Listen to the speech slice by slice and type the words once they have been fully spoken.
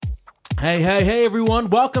Hey,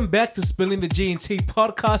 everyone. Welcome back to Spilling the G&T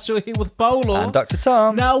podcast. You're here with Polo. And Dr.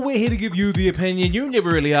 Tom. Now we're here to give you the opinion you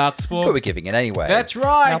never really asked for. But we're giving it anyway. That's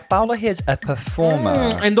right. Now, Paula here's a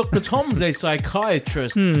performer. And Dr. Tom's a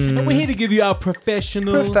psychiatrist. And we're here to give you our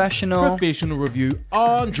professional review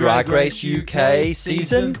on Drag Race UK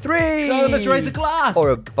Season 3. So let's raise a glass.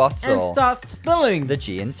 Or a bottle. And start spilling. The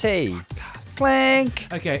G&T. Clink.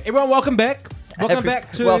 Okay, everyone, welcome back. Welcome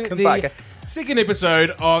back to the second episode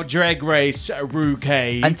of Drag Race UK.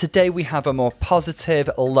 And today we have a more positive,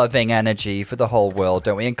 loving energy for the whole world,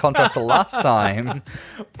 don't we? In contrast to last time.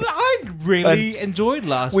 But I really enjoyed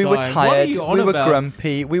last time. We were tired, we were about?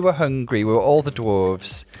 grumpy, we were hungry, we were all the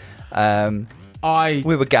dwarves.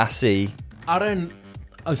 We were gassy. I don't...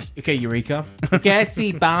 Oh, okay, Eureka.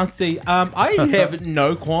 Gassy, bouncy. I have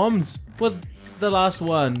no qualms with the last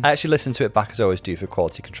one. I actually listened to it back as I always do for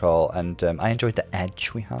quality control, and I enjoyed the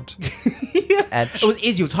edge we had. Edge. It was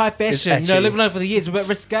edgy, it was high fashion. Living over the years, we were a bit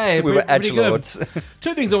risque. We were edgelords.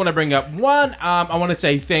 Two things I want to bring up. One, I want to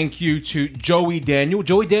say thank you to Joey Daniel.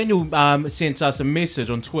 Joey Daniel sent us a message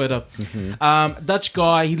on Twitter. Dutch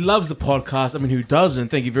guy, he loves the podcast. I mean, who doesn't?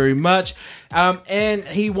 Thank you very much. And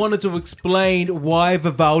he wanted to explain why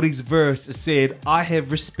Vivaldi's verse said, "I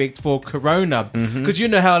have respect for Corona." Because you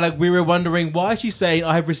know how we were wondering, why is she saying,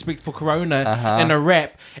 "I have respect for Corona" in a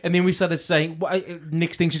rap? And then we started saying,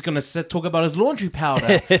 next thing she's going to talk about is laundry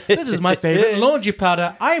powder. This is my favorite laundry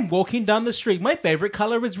powder. I am walking down the street. My favorite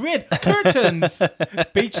color is red. Curtains.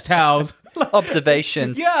 Beach towels.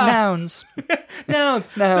 Observations. Yeah. Nouns. Nouns.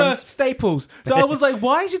 So, staples. So I was like,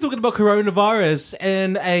 why is she talking about coronavirus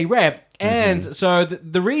in a rap? And so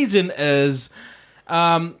the reason is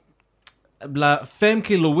Femke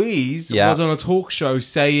Louise was on a talk show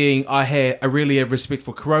saying, I really have respect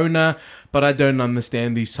for Corona, but I don't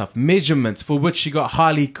understand these tough measurements, for which she got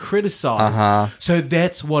highly criticized. So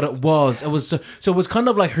that's what it was. It was kind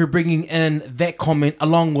of like her bringing in that comment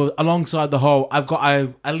alongside the whole, I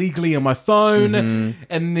illegally on my phone,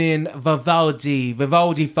 and then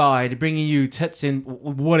Vivaldified, bringing you tits and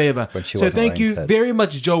whatever. So thank you very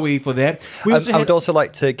much, Joey, for that. I would also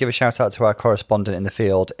like to give a shout out to our correspondent in the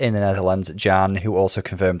field in the Netherlands, Jan, who also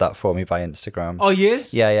confirmed that for me by Instagram. Oh,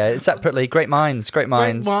 yes? Yeah. Separately. Great minds. Great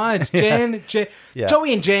minds. Jan.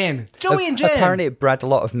 Joey and Jan. Apparently it bred a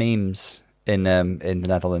lot of memes in the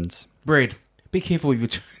Netherlands. Bread. Be careful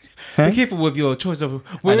with your choice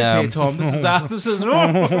of words here, Tom. This is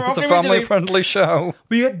it's a family-friendly show.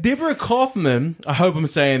 We got Deborah Kaufman. I hope I'm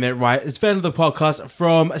saying that right. It's fan of the podcast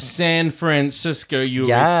from San Francisco,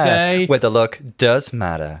 USA. Where the look does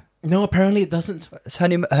matter. No, apparently it doesn't.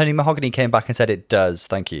 Honey Mahogany came back and said it does.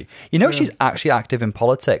 Thank you. You know, she's actually active in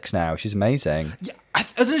politics now. She's amazing. Yeah,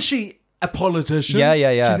 isn't she a politician? Yeah.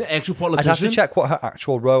 She's an actual politician. I'd have to check what her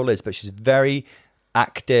actual role is, but she's very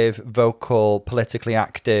active, vocal, politically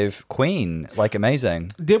active queen.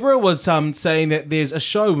 Amazing. Deborah was saying that there's a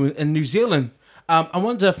show in New Zealand. I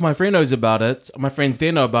wonder if my friend knows about it. My friends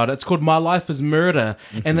there know about it. It's called My Life is Murder,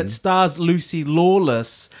 and it stars Lucy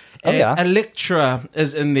Lawless. Electra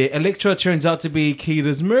is in there. Electra turns out to be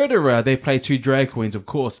Keita's murderer. They play two drag queens, of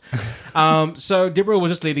course. So Deborah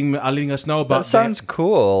was just letting us know about that. Sounds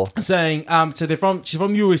cool. Saying, so she's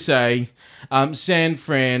from USA, San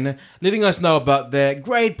Fran, letting us know about that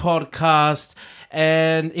great podcast.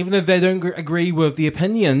 And even though they don't agree with the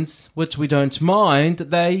opinions, which we don't mind,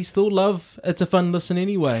 they still love it's a fun listen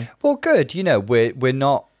anyway. Well, good. We're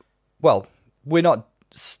not,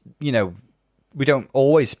 we don't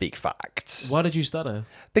always speak facts. Why did you stutter?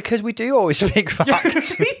 Because we do always speak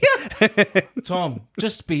facts. Tom,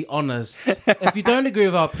 just be honest. If you don't agree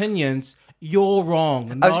with our opinions, you're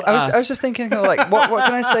wrong. I was just thinking, what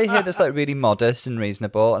can I say here that's really modest and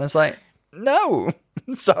reasonable? And it's no,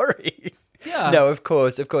 I'm sorry. Yeah. No, of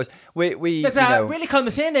course. We That's really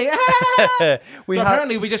condescending.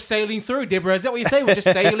 Apparently we're just sailing through, Deborah. Is that what you say? We're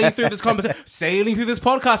just sailing through this sailing through this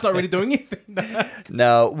podcast, not really doing anything.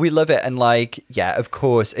 No, we love it. And of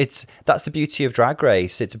course, that's the beauty of Drag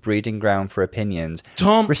Race. It's a breeding ground for opinions.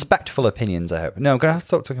 Tom, respectful opinions, I hope. No, I'm going to have to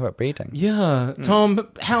stop talking about breeding. Yeah. Tom,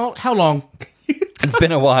 how long? It's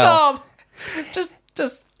been a while. Tom, just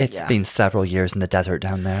It's been several years in the desert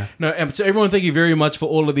down there. No, so everyone, thank you very much for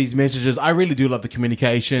all of these messages. I really do love the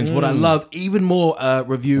communications. What I love, even more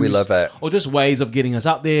reviews. We love it. Or just ways of getting us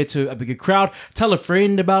out there to a bigger crowd. Tell a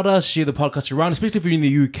friend about us. Share the podcast around, especially if you're in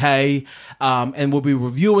the UK. And we'll be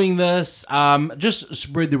reviewing this. Just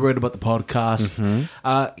spread the word about the podcast.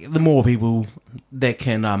 The more people that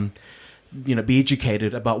can, be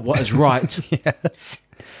educated about what is right. Yes.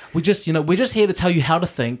 We're just here to tell you how to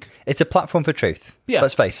think. It's a platform for truth. Yeah.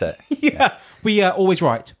 Let's face it. Yeah. We are always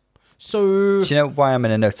right. So, Do you know why I'm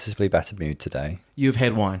in a noticeably better mood today? you've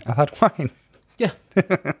had wine. I've had wine. Yeah.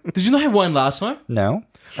 Did you not have wine last time? No,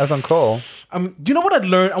 I was on call. Do you know what I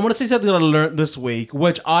learned? I want to say something that I learned this week,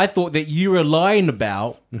 which I thought that you were lying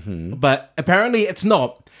about, but apparently it's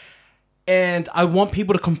not. And I want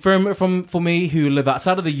people to confirm it for me who live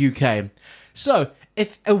outside of the UK. So,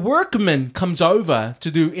 if a workman comes over to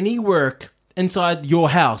do any work inside your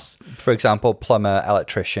house, For example, plumber,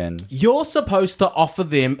 electrician, you're supposed to offer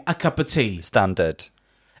them a cup of tea. standard.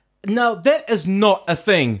 Now, that is not a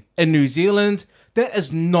thing in New Zealand. That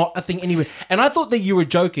is not a thing anywhere. And I thought that you were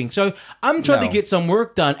joking. So I'm trying No. to get some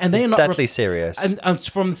work done, and they are not Deadly serious. And I'm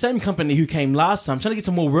from the same company who came last time. I'm trying to get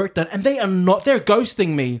some more work done, and they are not. They're ghosting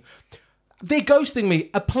me. They're ghosting me.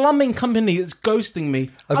 A plumbing company is ghosting me.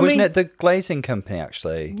 Wasn't it the glazing company,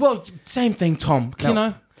 actually? Well, same thing, Tom. You No.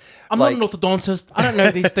 know, I'm not an orthodontist. I don't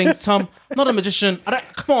know these things, Tom. I'm not a magician.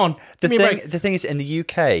 Come on. Give me a break. The thing is, in the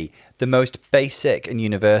UK, the most basic and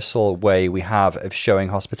universal way we have of showing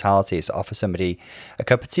hospitality is to offer somebody a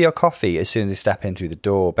cup of tea or coffee as soon as they step in through the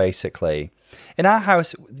door, basically. In our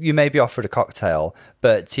house, you may be offered a cocktail,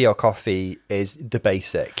 but tea or coffee is the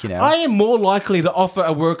basic, you know? I am more likely to offer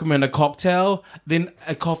a workman a cocktail than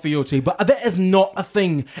a coffee or tea, but that is not a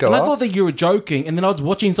thing. I thought that you were joking, and then I was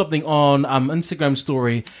watching something on Instagram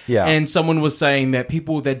story, and someone was saying that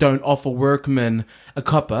people that don't offer workmen a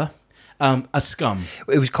cuppa are scum.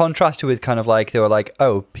 It was contrasted with kind of like, they were like,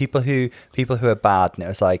 oh, people who are bad, and it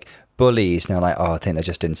was like, bullies, and they're like, oh, I think they're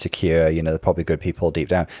just insecure, you know, they're probably good people deep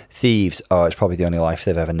down. Thieves, oh, it's probably the only life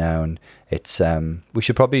they've ever known. It's we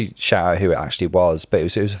should probably shout out who it actually was, but it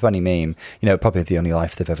was a funny meme, you know, probably the only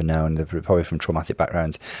life they've ever known. They're probably from traumatic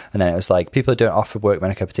backgrounds. And then it was like, people who don't offer workmen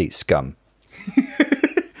a cup of tea, scum.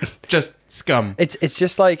 Just scum. It's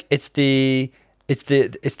just like it's the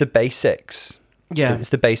basics. Yeah, it's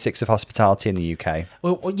the basics of hospitality in the UK.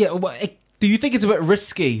 Well, yeah. Do you think it's a bit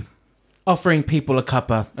risky offering people a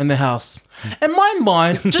cuppa in the house? In my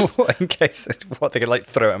mind, just in case they could like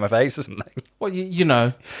throw it in my face or something. Well, you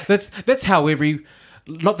know, that's how every,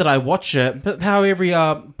 not that I watch it, but how every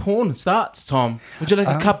porn starts. Tom, would you like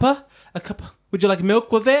a cuppa? A cuppa? Would you like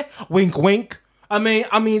milk with that? Wink, wink. I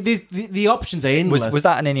mean, the options are endless. Was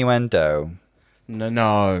that an innuendo?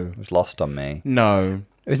 No. It was lost on me. No.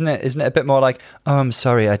 Isn't it a bit more like, oh, I'm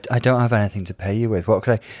sorry, I don't have anything to pay you with. What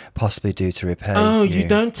could I possibly do to repay you? Oh, you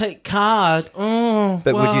don't take card. Oh,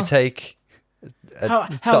 but would you take how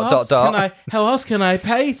else can I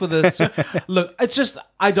pay for this? Look, it's just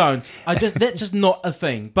that's just not a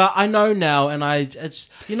thing. But I know now, and it's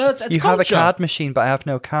you culture. have a card machine, but I have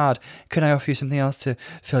no card. Can I offer you something else to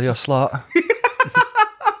fill your slot?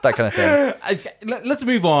 That kind of thing. Let's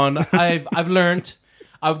move on. I've learned,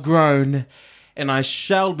 I've grown, and I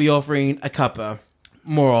shall be offering a cuppa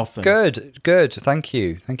more often. Good. Thank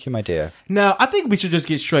you, my dear. Now, I think we should just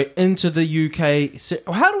get straight into the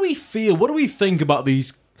UK. How do we feel? What do we think about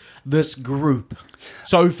this group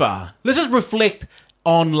so far? Let's just reflect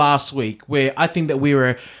on last week, where I think that we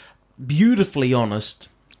were beautifully honest.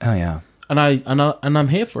 Oh yeah, and I'm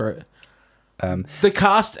here for it. The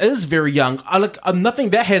cast is very young.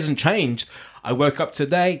 Nothing that hasn't changed. I woke up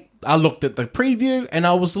today, I looked at the preview, and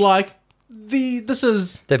I was like, They've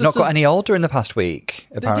not got any older in the past week,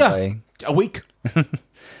 apparently. Yeah, a week. Well,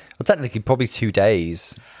 technically, probably 2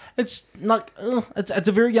 days. It's like, it's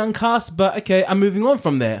a very young cast, but okay, I'm moving on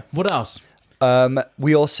from there. What else?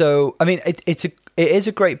 We also, I mean, it is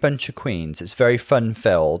a great bunch of queens. It's very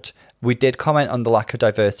fun-filled. We did comment on the lack of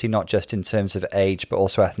diversity, not just in terms of age, but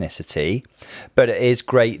also ethnicity. But it is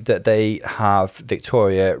great that they have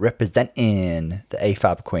Victoria representing the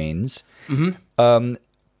AFAB queens. Mm-hmm.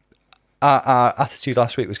 Our attitude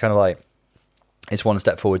last week was kind of like, it's one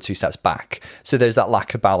step forward, 2 steps back. So there's that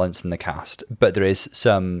lack of balance in the cast, but there is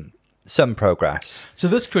some progress. So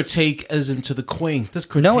this critique isn't to the Queen. This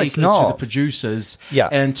critique is to the producers,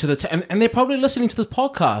 and to and they're probably listening to this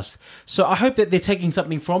podcast. So I hope that they're taking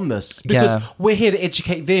something from this, because we're here to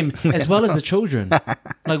educate them as well as the children.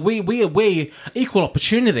 Like we equal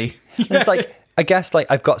opportunity. It's like, I guess, like,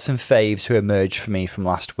 I've got some faves who emerged for me from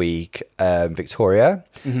last week. Victoria,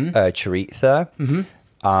 Charitha. Mm-hmm.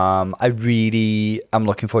 I really am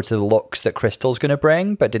looking forward to the looks that Crystal's going to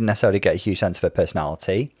bring, but didn't necessarily get a huge sense of her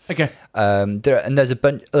personality. Okay. There's a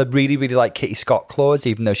bunch. I really like Kitty Scott claws,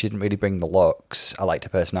 even though she didn't really bring the looks. I liked her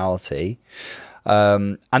personality.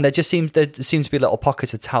 And there seems to be little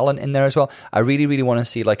pockets of talent in there as well. I really, really want to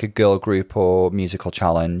see like a girl group or musical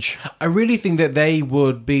challenge. I really think that they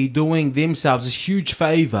would be doing themselves a huge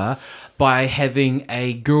favor by having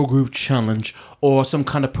a girl group challenge or some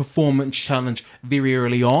kind of performance challenge very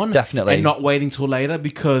early on. Definitely. And not waiting till later,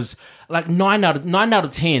 because like 9 out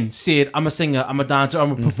of 10 said, I'm a singer, I'm a dancer,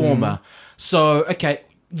 I'm a performer. So, okay,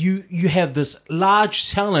 you have this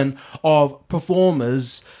large talent of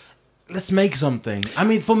performers. Let's make something. I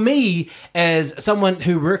mean, for me, as someone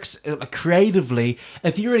who works creatively,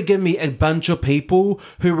 if you were to give me a bunch of people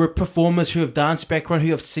who were performers, who have dance background,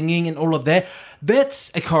 who have singing and all of that, that's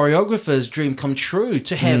a choreographer's dream come true,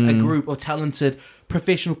 to have a group of talented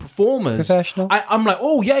professional performers. I'm like,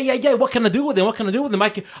 oh, yeah. What can I do with them?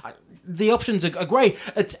 The options are great.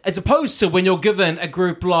 As opposed to when you're given a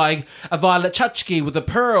group like a Violet Chachki with a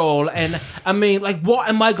Pearl, and I mean, like, what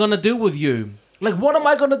am I going to do with you? Like, what am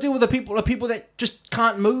I going to do with the people that just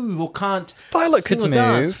can't move or can't Violet sing could or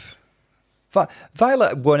dance? move.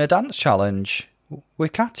 Violet won a dance challenge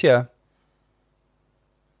with Katya.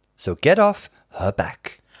 So get off her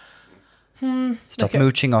back. Stop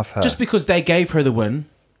mooching off her. Just because they gave her the win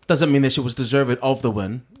doesn't mean that she was deserving of the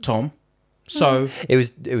win, Tom. So it was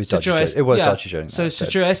dodgy. It was dodgy showing. So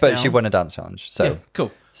but she won a dance challenge. So yeah,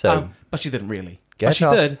 cool. So but she didn't really. Get she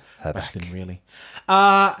off did. her But back. she didn't really.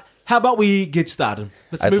 How about we get started?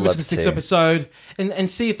 Let's I'd move into love the sixth to. episode and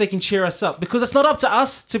see if they can cheer us up, because it's not up to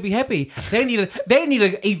us to be happy. They need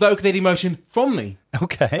to evoke that emotion from me.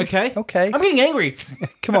 Okay. I'm getting angry.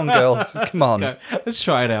 Come on, girls. Come on. Let's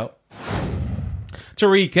try it out. To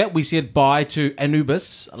recap, we said bye to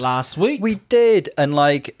Anubis last week. We did, and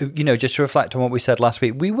like, you know, just to reflect on what we said last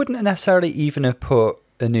week, we wouldn't necessarily even have put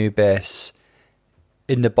Anubis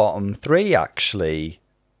in the bottom 3, actually.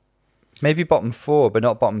 Maybe bottom 4, but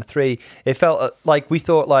not bottom 3. It felt like we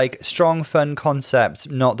thought like strong, fun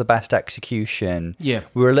concept, not the best execution. Yeah.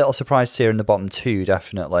 We were a little surprised here in the bottom 2,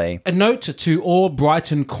 definitely. A note to all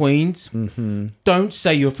Brighton queens: don't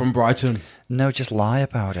say you're from Brighton. No, just lie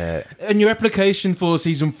about it. In your application for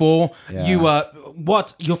season 4, Yeah.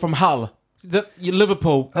 you're from Hull. You're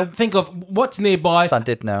Liverpool. Think of what's nearby. I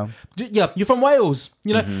did know. Yeah, you're from Wales.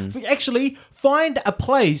 You know, actually find a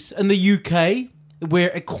place in the UK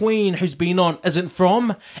where a queen who's been on isn't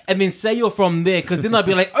from, and then say you're from there, because then I'll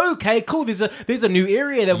be like, okay, cool, there's a new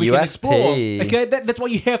area that we can explore. Okay, that's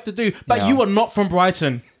what you have to do. But you are not from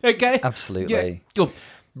Brighton. Okay, Absolutely. Yeah. Cool.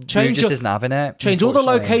 Change just isn't having it. Change all the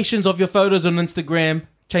locations of your photos on Instagram.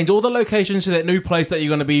 Change all the locations to that new place that you're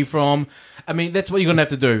going to be from. I mean, that's what you're going to have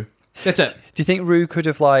to do. That's it. Do you think Rue could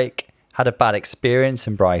have like had a bad experience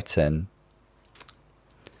in Brighton?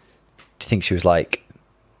 Do you think she was like,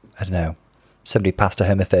 I don't know, somebody passed a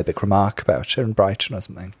homophobic remark about her in Brighton or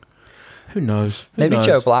something? Who knows? Maybe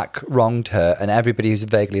Joe Black wronged her, and everybody who's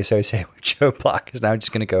vaguely associated with Joe Black is now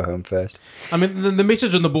just going to go home first. I mean, the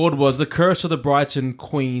message on the board was the curse of the Brighton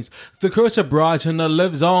queens. The curse of Brighton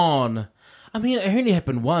lives on. I mean, it only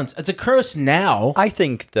happened once. It's a curse now. I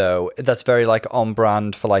think, though, that's very like on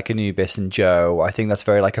brand for like Anubis and Joe. I think that's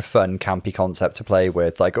very like a fun, campy concept to play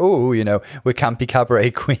with. Like, oh, you know, we're campy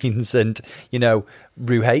cabaret queens, and you know,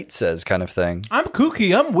 Rue hates us, kind of thing. I'm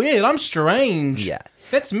kooky. I'm weird. I'm strange. Yeah.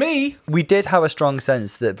 That's me. We did have a strong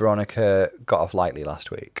sense that Veronica got off lightly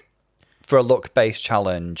last week. For a look-based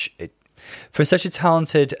challenge, for such a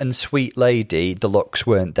talented and sweet lady, the looks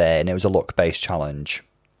weren't there, and it was a look-based challenge.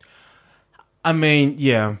 I mean,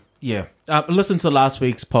 yeah. Listen to last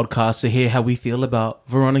week's podcast to hear how we feel about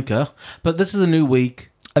Veronica. But this is a new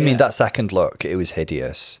week. I mean, that second look, it was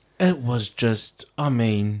hideous. It was just, I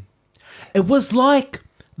mean, it was like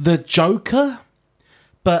the Joker,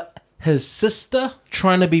 but his sister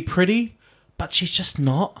trying to be pretty, but she's just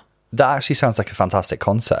not. That actually sounds like a fantastic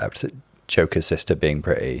concept. Joker's sister being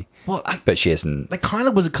pretty, but she isn't. That kind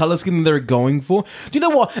of was a color scheme they were going for. Do you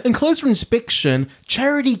know what? In closer inspection,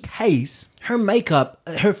 Charity Case, her makeup,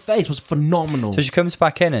 her face was phenomenal. So she comes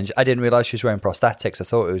back in, and I didn't realise she was wearing prosthetics. I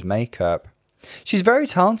thought it was makeup. She's very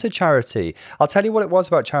talented, Charity. I'll tell you what it was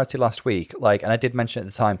about Charity last week. Like, and I did mention it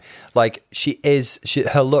at the time. Like,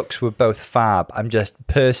 her looks were both fab. I'm just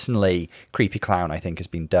personally, Creepy Clown, I think, has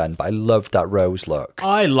been done, but I loved that rose look.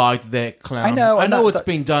 I liked that clown. I know it's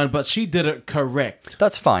been done, but she did it correct.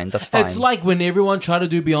 That's fine. It's like when everyone tried to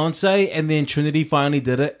do Beyonce, and then Trinity finally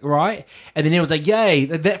did it right, and then it was like, yay!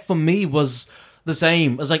 That for me was the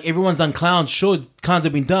same. It's like everyone's done clowns. Sure, clowns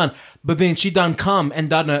have been done, but then she done come and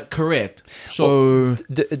done it correct. So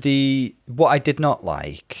the what I did not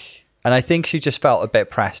like, and I think she just felt a bit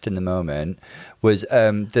pressed in the moment, was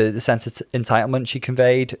the sense of entitlement she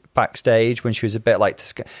conveyed backstage when she was a bit like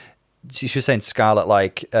she was saying to Scarlett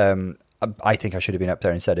like, I think I should have been up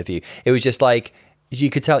there instead of you. It was just like, you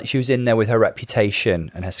could tell she was in there with her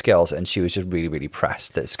reputation and her skills, and she was just really, really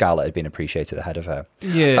pressed that Scarlett had been appreciated ahead of her.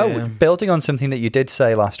 Yeah. Oh, building on something that you did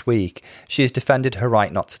say last week, she has defended her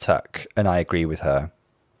right not to tuck, and I agree with her.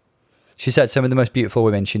 She said some of the most beautiful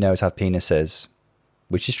women she knows have penises,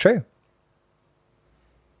 which is true.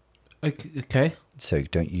 Okay. So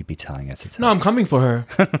don't you be telling her to tuck. No, I'm coming for her.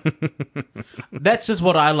 That's just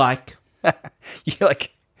what I like. You're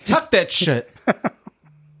like, Tuck that shit.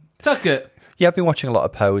 Tuck it. yeah, I've been watching a lot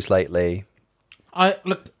of Pose lately. I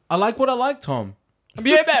like what I like, Tom. I'm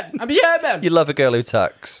here, man. You love a girl who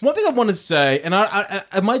tucks. One thing I want to say, and I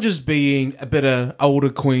might just being a bit of older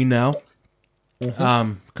queen now,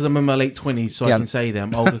 because I'm in my late 20s, so I can say that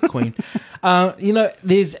I'm older queen.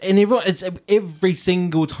 There's it's every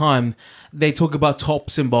single time they talk about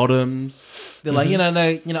tops and bottoms. They're like, no,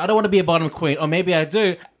 I don't want to be a bottom queen, or maybe I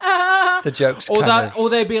do. The jokes, or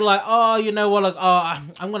they'd be like, I'm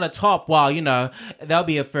gonna top. Wow, that'll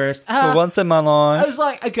be a first. For once in my life. I was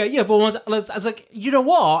like, okay, yeah, for once. I was like, you know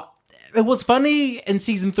what? It was funny in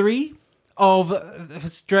season 3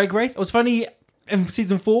 of Drag Race. It was funny in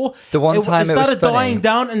season 4. The one time it was started funny. dying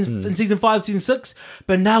down in season 5, season 6.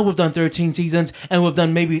 But now we've done 13 seasons, and we've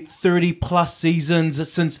done maybe 30 plus seasons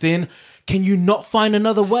since then. Can you not find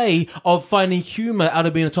another way of finding humor out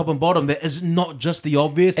of being a top and bottom that is not just the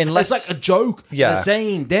obvious? It's like a joke. Yeah. The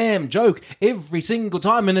same damn joke every single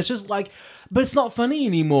time. And it's just like, but it's not funny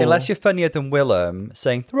anymore. Unless you're funnier than Willem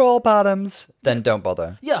saying, they're all bottoms, then don't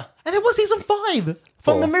bother. Yeah. And it was season 5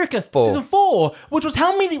 from 4. America. 4. Season 4, which was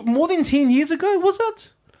how many, more than 10 years ago, was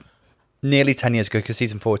it? Nearly 10 years ago, because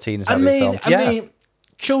season 14 is I having filmed. I mean,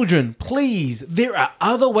 children, please, there are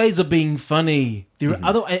other ways of being funny. There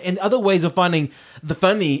are other ways of finding the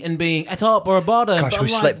funny and being a top or a bottom. Gosh,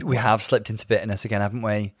 we have slipped into bitterness again, haven't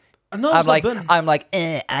we? No, I'm like,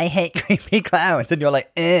 I hate creepy clowns, and you're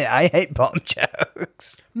like, I hate bottom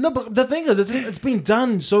jokes. No, but the thing is, it's been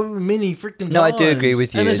done so many freaking times. No, I do agree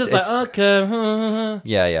with you. And it's just like, okay,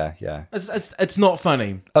 Yeah. it's not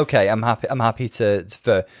funny. Okay, I'm happy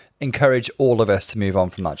to encourage all of us to move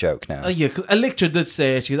on from that joke now. Yeah, because Electra did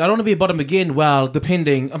say, she goes, I don't want to be a bottom again. Well,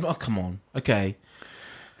 depending. Oh, come on. Okay.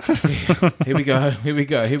 Here we go.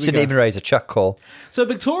 Didn't even raise a chuck call. So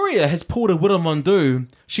Victoria has pulled a Widow Mondu.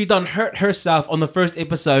 She done hurt herself on the first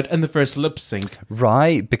episode and the first lip sync.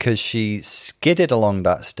 Right, because she skidded along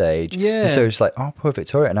that stage. Yeah. And so it's like, oh, poor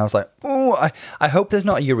Victoria. And I was like, oh, I hope there's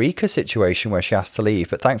not a Eureka situation where she has to leave.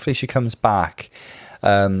 But thankfully she comes back.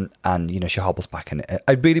 And she hobbles back in it.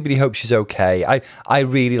 I really, really hope she's okay. I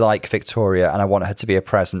really like Victoria, and I want her to be a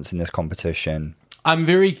presence in this competition. I'm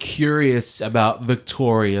very curious about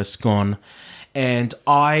Victoria Scone, and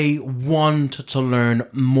I want to learn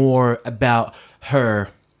more about her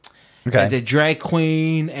as a drag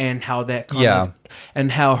queen and how that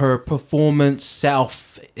and how her performance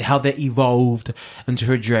how that evolved into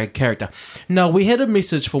her drag character. Now, we had a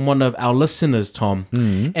message from one of our listeners, Tom,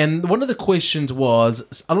 and one of the questions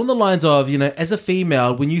was along the lines of, as a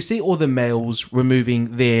female, when you see all the males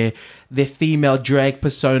removing their female drag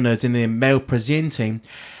personas and their male presenting,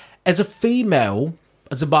 as a female,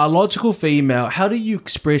 as a biological female, how do you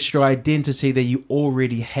express your identity that you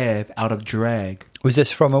already have out of drag? Was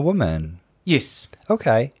this from a woman? Yes.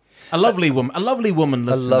 Okay. A lovely woman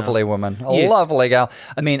listener. A lovely woman. Yes. Lovely gal.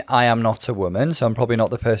 I mean, I am not a woman, so I'm probably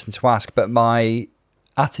not the person to ask, but my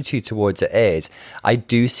attitude towards it is I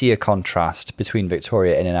do see a contrast between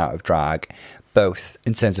Victoria in and out of drag, both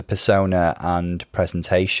in terms of persona and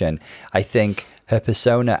presentation. I think her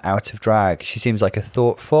persona out of drag, she seems like a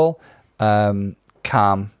thoughtful,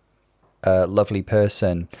 calm, lovely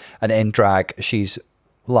person, and in drag, she's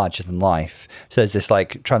larger than life. So there's this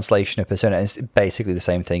like translation of persona. It's basically the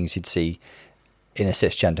same things you'd see in a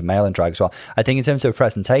cisgender male in drag as well. I think in terms of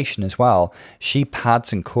presentation as well, she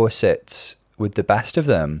pads and corsets with the best of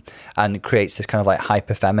them and creates this kind of like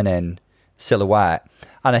hyper feminine silhouette.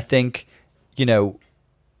 And I think,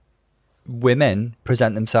 women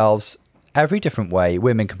present themselves every different way.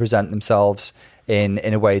 Women can present themselves in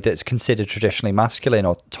a way that's considered traditionally masculine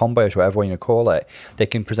or tomboyish, whatever you call it. They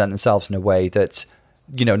can present themselves in a way that's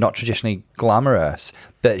not traditionally glamorous,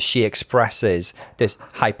 but she expresses this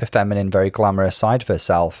hyper feminine, very glamorous side of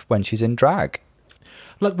herself when she's in drag.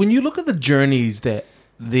 Like when you look at the journeys that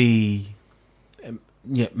the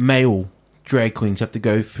male drag queens have to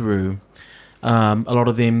go through, a lot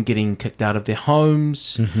of them getting kicked out of their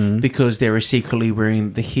homes because they were secretly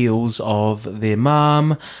wearing the heels of their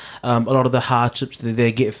mom, a lot of the hardships that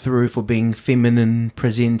they get through for being feminine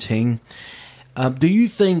presenting. Do you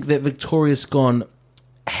think that Victoria Scone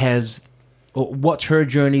what's her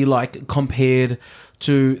journey like compared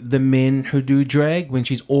to the men who do drag when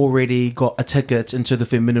she's already got a ticket into the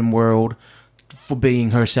feminine world for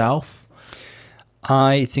being herself?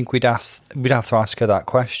 I think we'd have to ask her that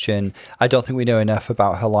question. I don't think we know enough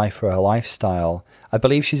about her life or her lifestyle. I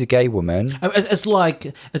believe she's a gay woman. It's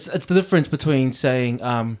like it's the difference between saying,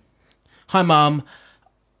 "Hi, Mom,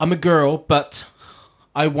 I'm a girl, but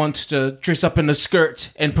I want to dress up in a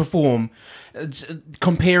skirt and perform."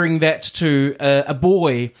 Comparing that to a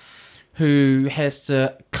boy who has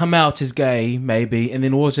to come out as gay, maybe, and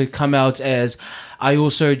then also come out as, I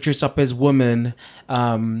also dress up as women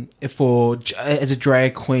as a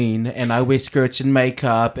drag queen, and I wear skirts and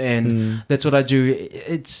makeup, and that's what I do.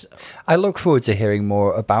 I look forward to hearing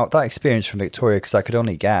more about that experience from Victoria, because I could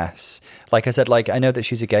only guess. Like I said, I know that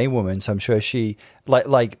she's a gay woman, so I'm sure she,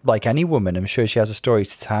 like any woman, I'm sure she has a story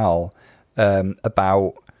to tell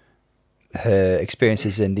about her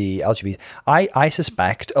experiences in the LGBT. I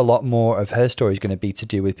suspect a lot more of her story is going to be to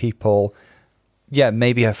do with people,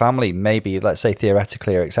 maybe her family, maybe, let's say,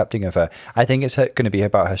 theoretically are accepting of her. I think it's going to be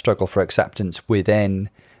about her struggle for acceptance within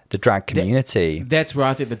the drag community. That's where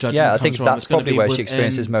I think the judgment I comes think from. that's probably where she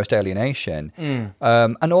experiences most alienation.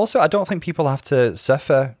 And also, I don't think people have to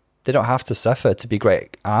suffer. They don't have to suffer to be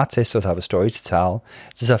great artists or to have a story to tell,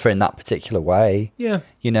 to suffer in that particular way. Yeah.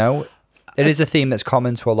 You know? It is a theme that's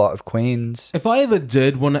common to a lot of queens. If I ever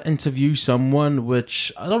did want to interview someone,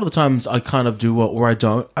 which a lot of the times I kind of do or I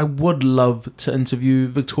don't, I would love to interview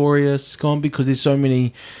Victoria Scone, because there's so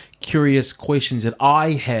many curious questions that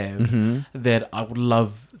I have that I would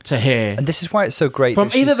love to hear. And this is why it's so great. From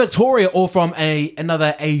either Victoria or from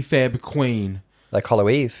another AFAB queen. Like Hollow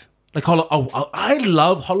Eve. I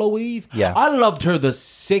love Hollow Eve. Yeah. I loved her the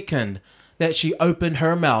second that she opened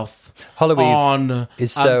her mouth. Hollow Eve on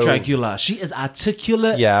is so Dragula. She is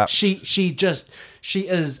articulate. Yeah. She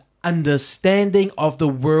is understanding of the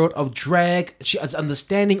world of drag. She is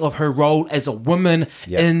understanding of her role as a woman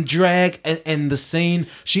in drag and the scene.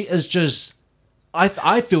 She is just,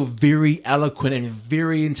 I feel, very eloquent and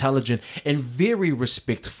very intelligent and very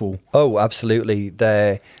respectful. Oh, absolutely.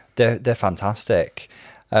 They're fantastic.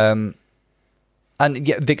 And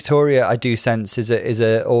yet Victoria, I do sense, is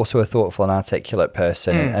also a thoughtful and articulate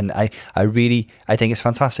person, and I think it's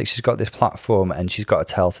fantastic. She's got this platform and she's got a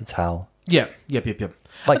tale to tell. Yeah.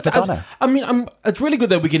 Like Madonna. It's really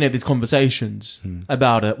good that we can have these conversations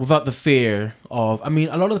about it without the fear of. I mean,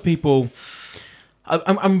 a lot of the people.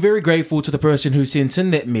 I'm very grateful to the person who sent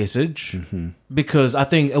in that message, because I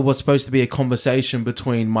think it was supposed to be a conversation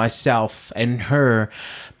between myself and her,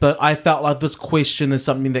 but I felt like this question is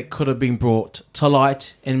something that could have been brought to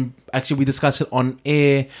light, and actually we discussed it on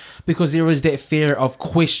air, because there is that fear of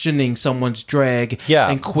questioning someone's drag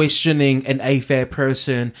and questioning an AFAB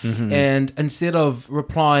person, and instead of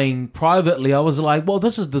replying privately, I was like, well,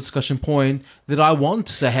 this is the discussion point that I want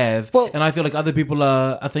to have, and I feel like other people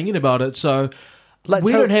are thinking about it, so...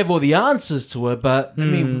 we don't have all the answers to it, but I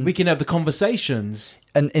mean, we can have the conversations.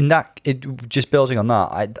 And in that, just building on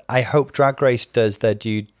that, I hope Drag Race does their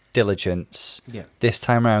due diligence this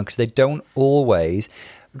time around, because they don't always.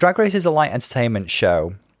 Drag Race is a light entertainment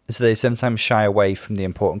show, so they sometimes shy away from the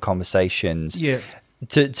important conversations. Yeah.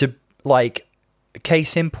 To like,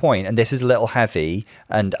 case in point, and this is a little heavy,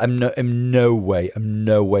 and I'm no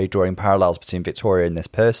way drawing parallels between Victoria and this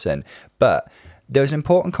person, but there was an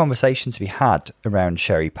important conversation to be had around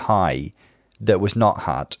Sherry Pie that was not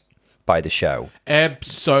had by the show.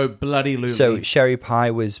 Abso-bloody-lutely. So Sherry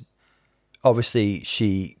Pie was, obviously,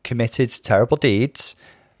 she committed terrible deeds,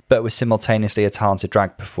 but was simultaneously a talented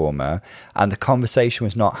drag performer. And the conversation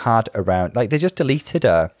was not had around, like, they just deleted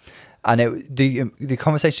her. And the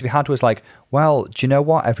conversation to be had was like, well, do you know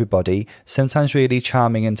what, everybody? Sometimes really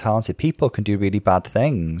charming and talented people can do really bad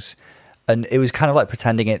things. And it was kind of like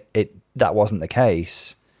pretending that wasn't the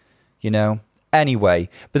case, you know? Anyway,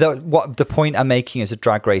 but what the point I'm making is that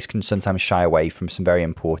Drag Race can sometimes shy away from some very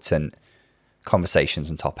important conversations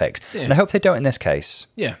and topics. Yeah. And I hope they don't in this case.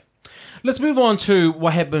 Yeah. Let's move on to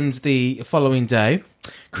what happens the following day.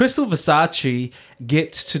 Crystal Versace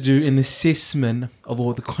gets to do an assessment of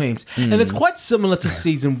all the queens. And it's quite similar to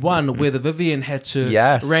season 1, where the Vivienne had to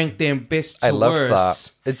rank them best to worst. I loved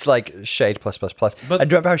that. It's like shade plus. But, and do you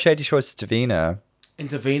remember how shady she was to Davina? And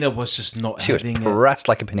Davina was just not having it. She was pressed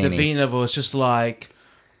like a panini. Davina was just like...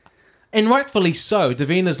 And rightfully so.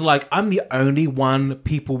 Davina's like, I'm the only one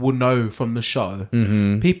people will know from the show.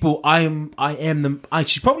 People,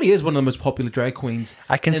 she probably is one of the most popular drag queens.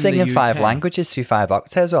 I can sing in 5 languages through 5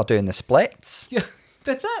 octaves while doing the splits. Yeah,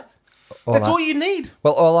 that's it. That's all you need.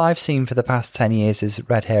 Well, all I've seen for the past 10 years is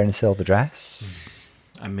red hair and a silver dress.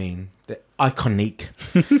 I mean, they're iconic.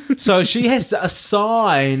 So she has to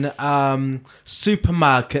assign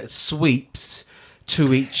supermarket sweeps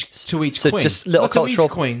to each So queen. just little Not to each cultural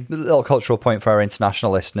queen. little cultural point for our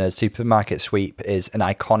international listeners. Supermarket Sweep is an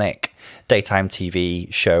iconic daytime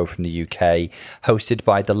TV show from the UK, hosted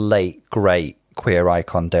by the late great queer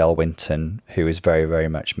icon Dale Winton, who is very, very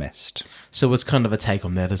much missed. So it's kind of a take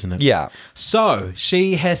on that, isn't it? Yeah. So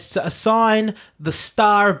she has to assign the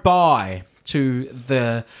star by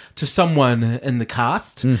to someone in the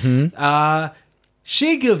cast. Mm-hmm.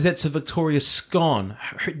 She gives it to Victoria Scone.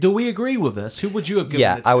 Do we agree with this? Who would you have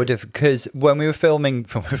given it to? I would have, because when we were filming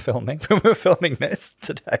this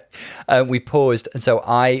today, we paused, and so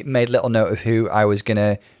I made a little note of who I was going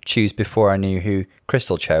to choose before I knew who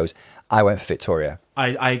Crystal chose. I went for Victoria.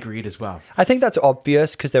 I agreed as well. I think that's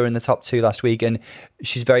obvious because they were in the top 2 last week, and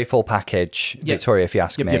she's very full package, Victoria, if you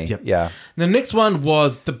ask me. Yep. Yeah. The next one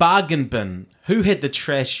was the bargain bin. Who had the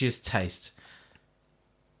trashiest taste?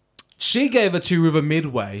 She gave it to River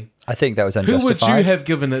Midway. I think that was Who unjustified. would you have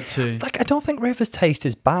given it to? Like, I don't think River's taste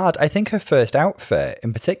is bad. I think her first outfit,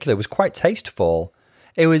 in particular, was quite tasteful.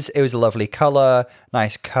 It was a lovely colour,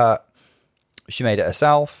 nice cut. She made it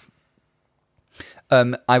herself.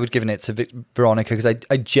 I would have given it to Veronica because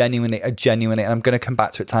I genuinely, and I'm going to come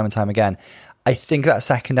back to it time and time again. I think that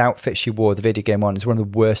second outfit she wore, the video game one, is one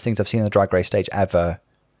of the worst things I've seen on the Drag Race stage ever.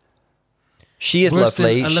 She is Worse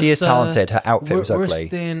lovely. than She is Alyssa- talented. Her outfit was Worse ugly.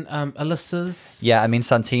 than Alyssa's. Yeah, I mean,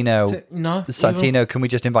 Santino. No, Santino, can we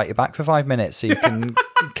just invite you back for 5 minutes so you can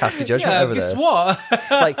cast a judgment over guess this? what?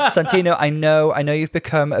 Like, Santino, I know you've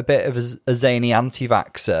become a bit of a zany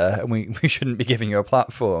anti-vaxxer, and we shouldn't be giving you a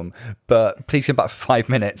platform, but please come back for 5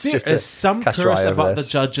 minutes There just to is some cast your curse eye over about this.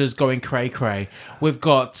 the judges going cray-cray. We've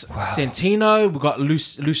got Santino, we've got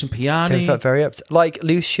Lucian There's Piani. that very like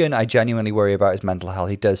Lucian, I genuinely worry about his mental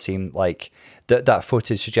health. He does seem like that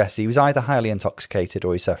footage suggests he was either highly intoxicated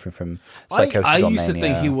or he's suffering from psychosis I or used to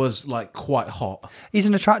mania. think he was like quite hot, He's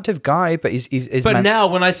an attractive guy, but he's but now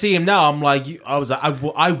when I see him now, I'm like,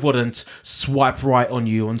 I wouldn't swipe right on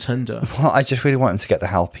you on Tinder. well, I just really want him to get the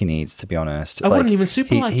help he needs. To be honest, I wouldn't even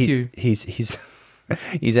super like you. He's he's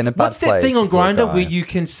in a bad What's that place. thing on the poor Grindr guy. where you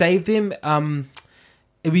can save them?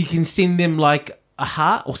 We can send them like a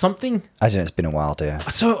heart or something. I don't know. It's been a while, dear.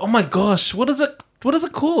 So, oh my gosh, what is it? What is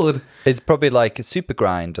it called? It's probably like a super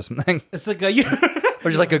grind or something, It's like a.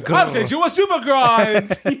 or just like a I'll grrr. send you a super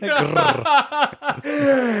grind.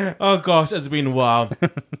 Oh gosh, it's been a while.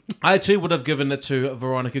 I too would have given it to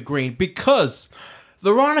Veronica Green because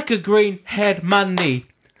Veronica Green had money.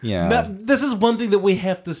 Yeah. Now, this is one thing that we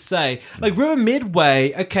have to say. Like River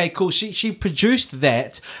Midway, okay, cool. She produced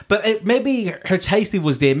that, but maybe her tasty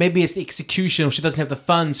was there. Maybe it's the execution, or she doesn't have the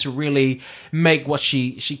funds to really make what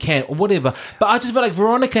she can, or whatever. But I just feel like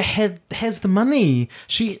Veronica has the money.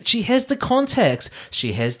 She has the contacts.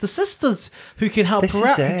 She has the sisters who can help This her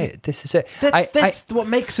is out. it. This is it. That's what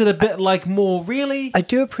makes it a bit like more really. I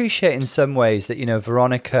do appreciate in some ways that,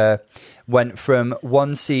 Veronica went from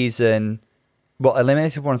one season,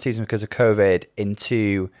 eliminated one season because of COVID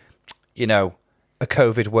into, a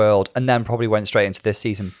COVID world, and then probably went straight into this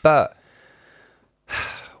season. But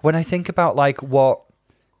when I think about like what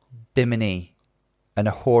Bimini and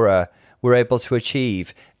Ahura were able to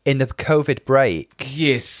achieve in the COVID break,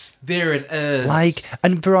 Yes, there it is.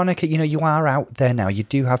 and Veronica, you are out there now. You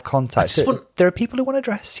do have contacts. There are people who want to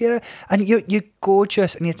dress you, and you're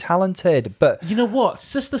gorgeous and you're talented. But you know what?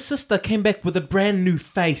 Sister came back with a brand new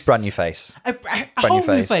face. brand new face. A whole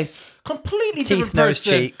new new face. face. Completely Teeth, different nose,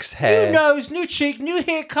 person. cheeks, hair. New nose, new cheek, new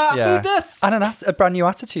haircut. Who this? And a brand new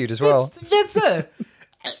attitude as well. That's it.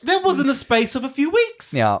 That was in the space of a few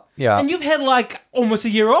weeks. Yeah, yeah. And you've had like almost a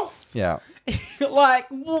year off. Yeah. Like,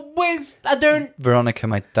 where's... I don't... Veronica,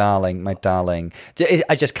 my darling.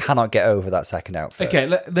 I just cannot get over that second outfit.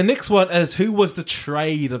 Okay, the next one is who was the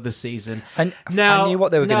trade of the season. And I knew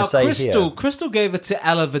what they were going to say here. Crystal gave it to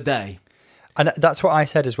Ella Vidae. And that's what I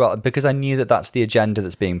said as well, because I knew that that's the agenda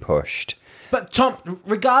that's being pushed. But Tom,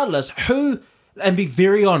 regardless, and be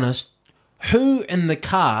very honest, who in the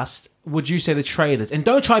cast would you say the trade is? And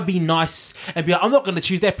don't try to be nice and be like, I'm not going to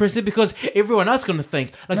choose that person because everyone else is going to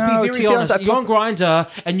think. Like, No, be to very be honest. honest, You're on Grindr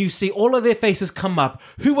and you see all of their faces come up.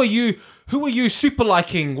 Who are you super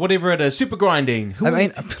liking, whatever it is, super grinding?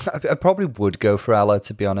 I probably would go for Ella,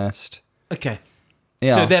 to be honest. Okay.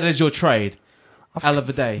 Yeah. So that is your trade. Ella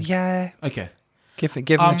Vidae. Yeah. Okay. Give them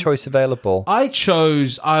the choice available. I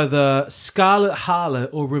chose either Scarlet Harlot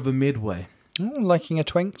or River Midway. Liking a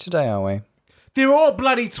twink today, are we? They're all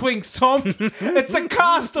bloody twinks, Tom. It's a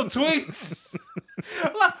cast of twinks.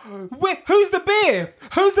 Who's the bear?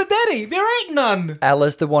 Who's the daddy? There ain't none.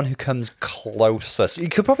 Ella's the one who comes closest. You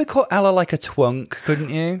could probably call Ella like a twunk, couldn't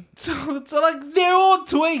you? So like, they're all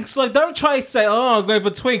twinks. Like, don't try to say, oh, I'm going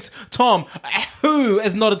for twinks. Tom, who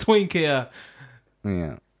is not a twink here?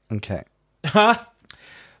 Yeah. Okay. Huh?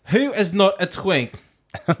 Who is not a twink?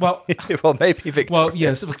 Well, well, maybe Victoria. Well,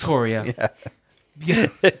 yes, Victoria. Yeah,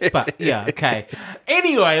 but yeah, okay.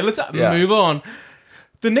 Anyway, let's move on.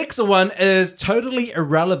 The next one is totally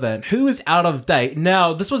irrelevant. Who is out of date?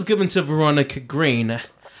 Now, this was given to Veronica Green.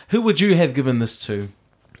 Who would you have given this to?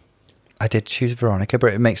 I did choose Veronica,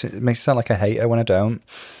 but it makes it sound like I hate her when I don't.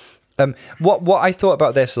 What I thought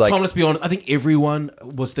about this, like, Tom, let's be honest. I think everyone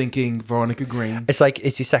was thinking Veronica Green. It's like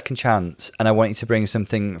it's your second chance, and I want you to bring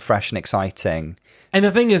something fresh and exciting. And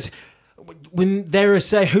the thing is, when they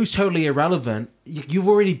say who's totally irrelevant, you've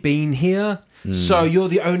already been here. So you're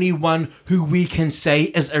the only one who we can say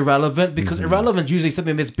is irrelevant, because irrelevant is usually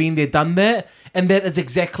something that's been there, done that, and that is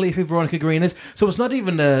exactly who Veronica Green is. So it's not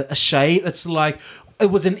even a shade. It's like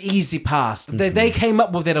it was an easy pass. They came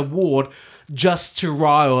up with that award just to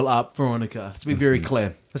rile up Veronica. Let's be very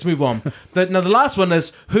clear. Let's move on. Now the last one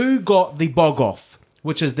is who got the bog off,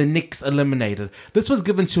 which is the next eliminated. This was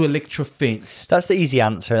given to Electra Fence. That's the easy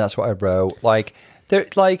answer. That's what I wrote.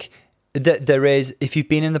 There is, if you've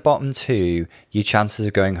been in the bottom two, your chances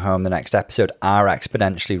of going home the next episode are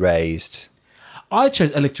exponentially raised. I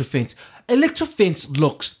chose Electra Fence. Electra Fence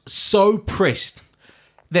looks so pressed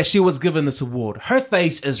that she was given this award. Her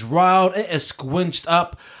face is riled. It is squinched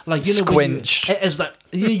up. Like, you know, Squinched. It is like,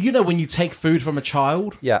 you know when you take food from a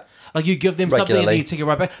child? Yeah. Like, you give them something and then you take it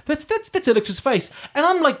right back. That's Electra's face. And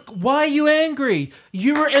I'm like, why are you angry?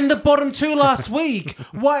 You were in the bottom two last week.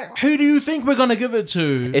 Why? Who do you think we're going to give it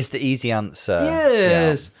to? It's the easy answer.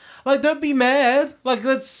 Yes. Yeah. Like, don't be mad. Like,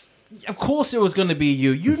 of course it was going to be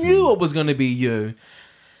you. You knew it was going to be you.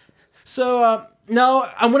 So, now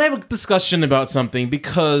I'm going to have a discussion about something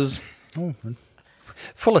because...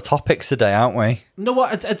 Full of topics today, aren't we? You know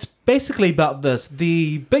what? It's basically about this.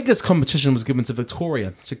 The biggest competition was given to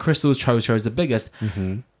Victoria. So Crystal chose the biggest.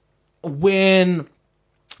 When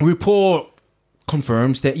report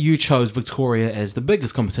confirms that you chose Victoria as the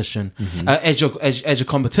biggest competition, as your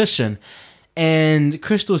competition, and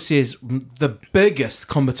Crystal says the biggest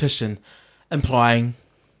competition, implying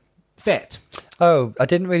fat. Oh, I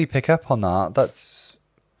didn't really pick up on that. That's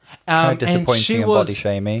kind of disappointing and body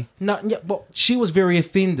shamey. No, yeah, well, she was very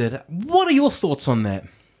offended. What are your thoughts on that?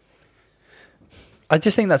 I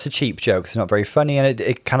just think that's a cheap joke. It's not very funny, and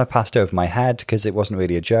it kind of passed over my head because it wasn't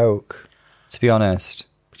really a joke, to be honest.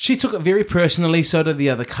 She took it very personally, so did the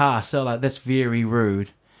other cast. So, like, that's very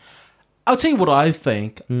rude. I'll tell you what I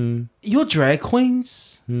think. You're drag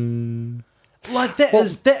queens. Like,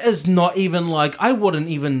 that is not even, like, I wouldn't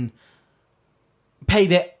even pay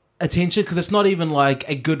that attention because it's not even, like,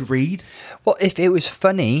 a good read. Well, if it was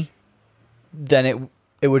funny, then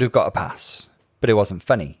it would have got a pass. But it wasn't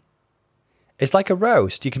funny. It's like a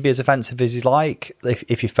roast. You can be as offensive as you like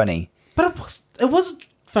if you're funny. But it was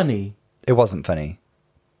funny. It wasn't funny.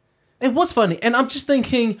 It was funny. And I'm just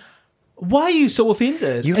thinking, why are you so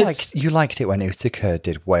offended? You liked it when Utica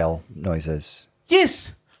did whale noises.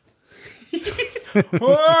 Yes. I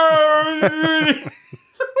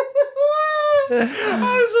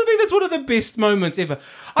also think that's one of the best moments ever.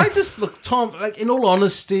 I just look, Tom, like, in all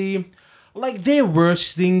honesty, like, there were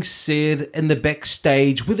things said in the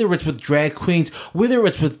backstage, whether it's with drag queens, whether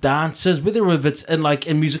it's with dancers, whether it's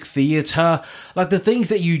in music theatre, like the things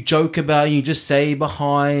that you joke about and you just say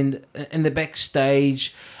behind in the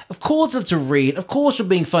backstage. Of course it's a read. Of course we're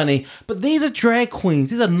being funny. But these are drag queens.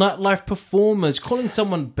 These are nightlife performers. Calling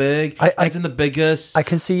someone big as in the biggest. I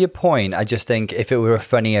can see your point. I just think if it were a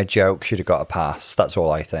funnier joke, she'd have got a pass. That's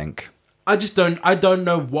all I think. I don't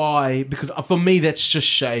know why. Because for me, that's just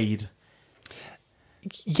shade.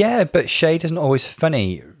 Yeah, but shade isn't always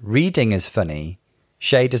funny. Reading is funny.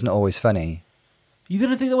 Shade isn't always funny. You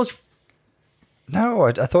didn't think that was... No,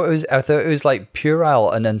 I thought it was like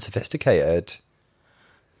puerile and unsophisticated.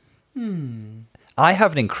 I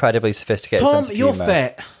have an incredibly sophisticated sense of humor. Tom, you're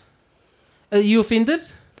fat. Are you offended?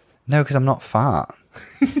 No, because I'm not fat.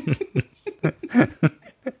 I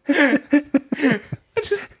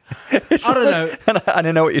don't know. I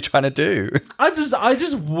don't know what you're trying to do. I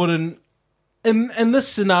just wouldn't. In this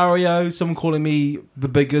scenario, someone calling me the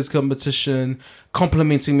biggest competition,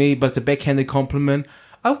 complimenting me, but it's a backhanded compliment.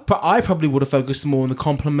 I probably would have focused more on the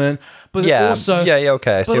compliment, but also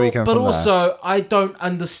okay. I see where you're coming from. But also, I don't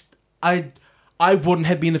understand. I wouldn't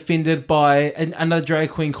have been offended by another drag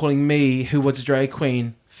queen calling me, who was a drag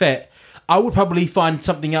queen, fat. I would probably find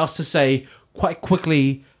something else to say quite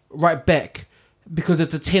quickly right back because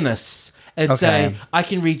it's a tennis. And say, I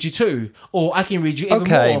can read you too, or I can read you even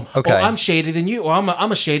more, or I'm shadier than you, or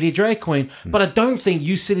I'm a shady drag queen. But I don't think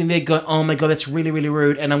you sitting there going, oh my God, that's really, really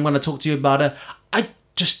rude, and I'm going to talk to you about it. I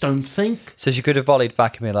just don't think. So she could have volleyed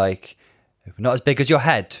back at me like, not as big as your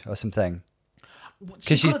head, or something.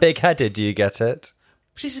 Because she's big-headed, do you get it?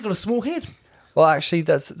 She's got a small head. Well, actually,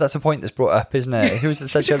 that's a point that's brought up, isn't it? Who was that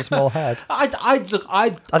said she had a small head? I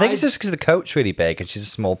think it's just because the coat's really big and she's a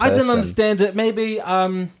small person. I don't understand it. Maybe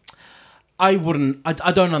I wouldn't.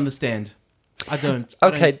 I don't understand. I don't.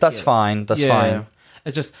 Okay, that's fine. That's fine.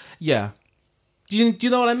 It's just Do you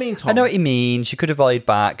know what I mean, Tom? I know what you mean. She could have volleyed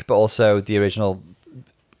back, but also the original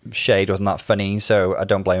shade wasn't that funny, so I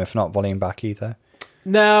don't blame her for not volleying back either.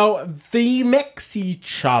 Now, the Maxi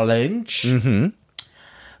Challenge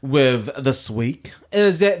with this week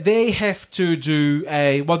is that they have to do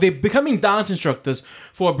they're becoming dance instructors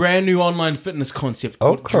for a brand new online fitness concept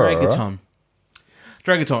called Dragathon.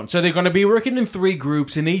 So they're going to be working in 3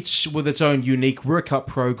 groups, and each with its own unique workout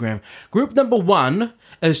program. Group number 1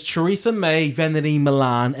 is Charitha May, Vanity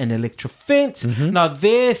Milan, and Electra Fence. Now,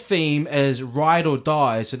 their theme is ride or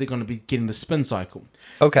die, so they're going to be getting the spin cycle.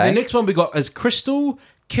 Okay. The next one we got is Crystal,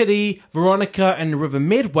 Kitty, Veronica, and River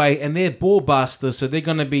Medway, and they're ball busters, so they're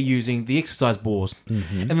going to be using the exercise balls.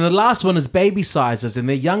 And then the last one is Baby Sizers, and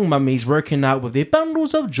they're young mummies working out with their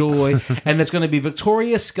bundles of joy, and it's going to be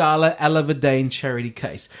Victoria, Scarlett, Ella Verdane, Charity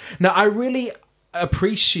Case. Now, I really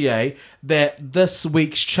appreciate that this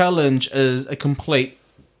week's challenge is a complete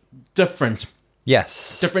different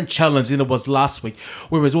challenge than it was last week,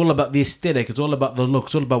 where it was all about the aesthetic, it's all about the look,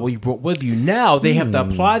 it's all about what you brought with you. Now they have to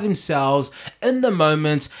apply themselves in the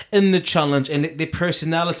moment, in the challenge, and let their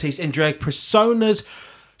personalities and drag personas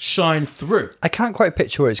shine through. I can't quite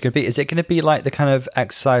picture what it's going to be. Is it going to be like the kind of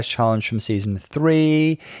exercise challenge from season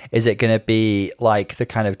 3? Is it going to be like the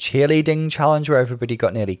kind of cheerleading challenge where everybody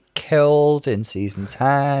got nearly killed in season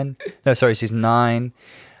 10? No, sorry, season 9.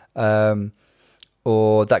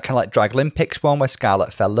 Or that kind of like Drag Olympics one where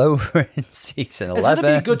Scarlett fell over in season 11. It's going to be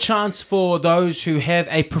a good chance for those who have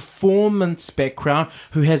a performance background,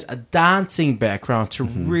 who has a dancing background, to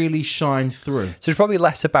really shine through. So it's probably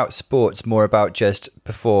less about sports, more about just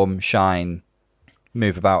perform, shine,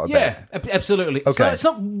 move about a bit. Yeah, absolutely. Okay. It's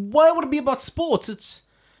not. Why would it be about sports? It's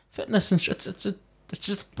fitness and it's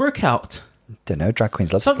just workout. Don't know, drag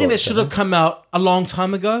queens love something sports, that should have come out a long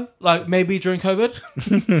time ago, like maybe during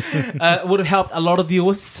COVID. Would have helped a lot of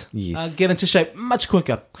viewers get into shape much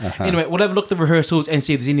quicker. Anyway, we'll have a look at the rehearsals and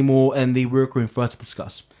see if there's any more in the workroom for us to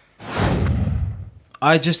discuss.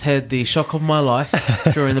 I just had the shock of my life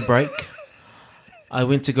during the break. I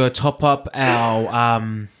went to go top up our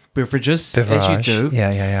beverages, as you do,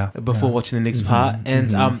 before watching the next part,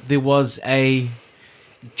 and there was a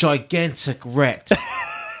gigantic rat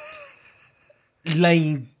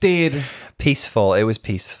laying dead. Peaceful. It was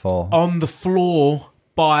peaceful. On the floor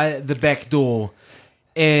by the back door.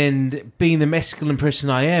 And being the masculine person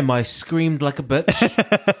I am, I screamed like a bitch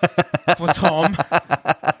for Tom.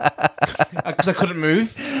 Because I couldn't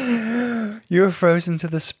move. You were frozen to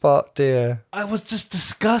the spot, dear. I was just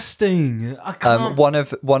disgusting. I can't. One of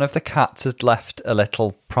the cats has left a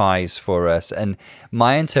little prize for us. And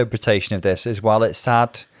my interpretation of this is, while it's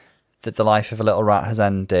sad that the life of a little rat has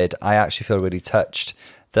ended, I actually feel really touched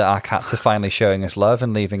that our cats are finally showing us love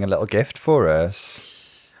and leaving a little gift for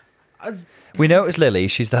us. We know it was Lily.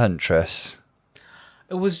 She's the huntress.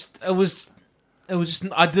 It was just.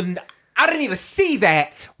 I didn't need to see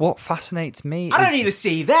that. What fascinates me? I don't need to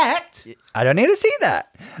see that. I don't need to see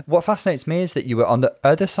that. What fascinates me is that you were on the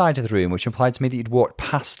other side of the room, which implied to me that you'd walked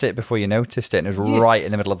past it before you noticed it, and it was right in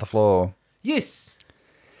the middle of the floor. Yes.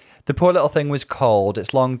 The poor little thing was cold.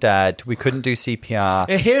 It's long dead. We couldn't do CPR.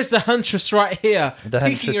 Here's the huntress right here. The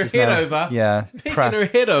huntress her is head now, over. Yeah, peeking her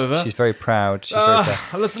head over. She's very proud. She's very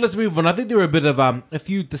proud. Let's move on. I think there were a bit of a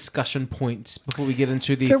few discussion points before we get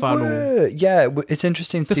into the final. Yeah, it's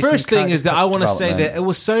interesting to see. The first thing is that I want to say development. that it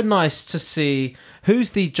was so nice to see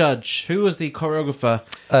who's the judge, who was the choreographer.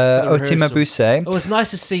 Otima Bousset. It was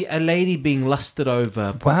nice to see a lady being lusted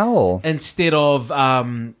over. Wow. Instead of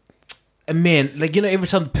a man, like, you know, every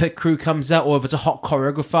time the pit crew comes out, or if it's a hot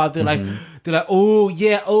choreographer, they're like, oh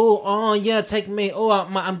yeah, take me,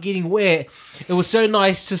 I'm getting wet. It was so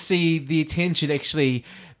nice to see the attention actually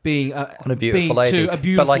being on a beautiful lady, to a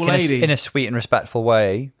beautiful but like lady in a sweet and respectful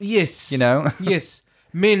way. Yes, you know. Yes,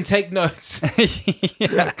 men take notes.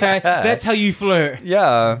 Okay, that's how you flirt.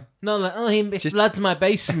 Yeah. No, like, he floods my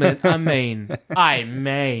basement. I mean,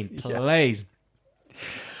 please.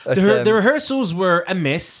 The rehearsals were a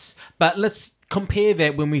mess. But let's compare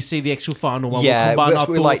that when we see the actual final one. Yeah, we'll combine which our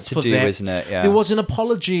we like thoughts to for do, that. isn't it? Yeah. There was an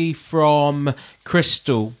apology from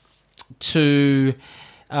Crystal to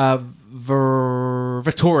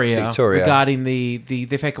Victoria regarding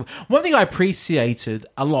the fact of, one thing I appreciated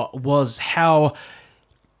a lot was how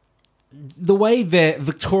the way that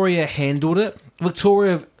Victoria handled it.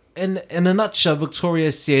 Victoria, in a nutshell,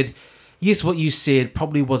 Victoria said, yes, what you said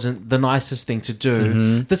probably wasn't the nicest thing to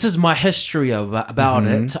do. This is my history about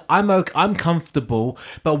it. I'm comfortable,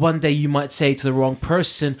 but one day you might say to the wrong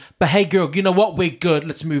person, but hey girl, you know what, we're good,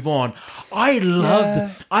 let's move on. I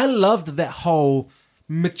loved that whole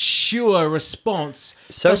mature response.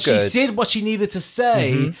 So but good. She said what she needed to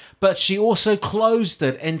say, but she also closed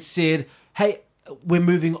it and said, hey, we're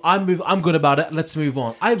moving. I'm good about it. Let's move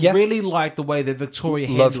on. I really like the way that Victoria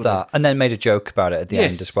handled Love that, and then made a joke about it at the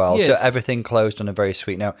end as well. Yes. So everything closed on a very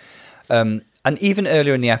sweet note. And even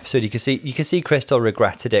earlier in the episode, you can see Crystal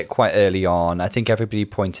regretted it quite early on. I think everybody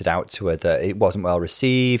pointed out to her that it wasn't well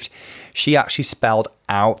received. She actually spelled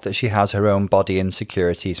out that she has her own body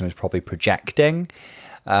insecurities and was probably projecting.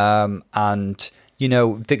 And you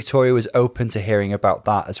know, Victoria was open to hearing about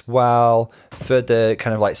that as well, further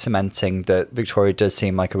kind of like cementing that Victoria does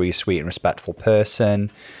seem like a really sweet and respectful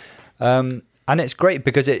person. And it's great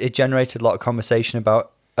because it generated a lot of conversation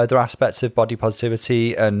about other aspects of body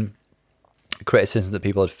positivity and criticism that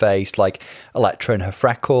people had faced, like Elektra and her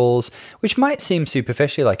freckles, which might seem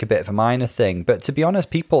superficially like a bit of a minor thing, but to be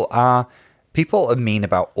honest, people are mean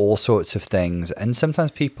about all sorts of things, and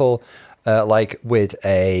sometimes people like with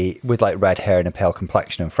red hair and a pale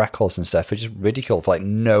complexion and freckles and stuff are just ridiculed for like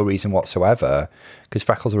no reason whatsoever, because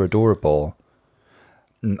freckles are adorable.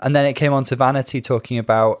 And then it came on to Vanity talking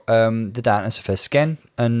about the darkness of her skin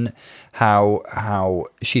and how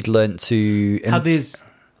she'd learnt to how there's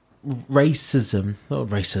racism,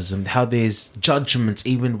 how there's judgments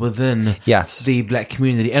even within the black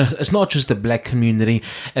community. And it's not just the black community,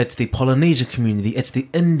 it's the Polynesian community, it's the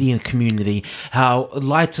Indian community, how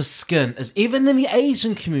lighter skin is even in the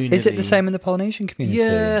Asian community. Is it the same in the Polynesian community?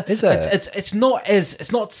 Yeah. Is it? It's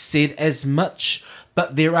not said as much,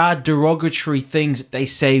 but there are derogatory things that they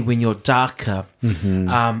say when you're darker.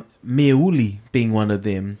 Meuli being one of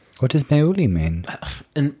them. What does Meuli mean?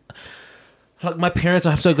 And like my parents,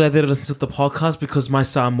 I'm so glad they listen to the podcast, because my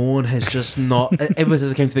Samoan has just not, ever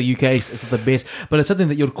since I came to the UK, it's the best. But it's something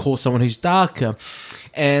that you'd call someone who's darker,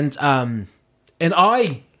 and I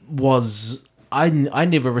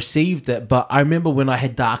never received it, but I remember when I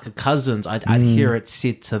had darker cousins, I'd hear it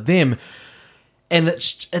said to them, and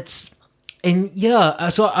it's in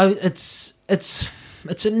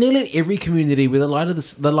nearly every community where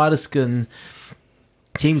the lighter skin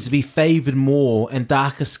seems to be favoured more, and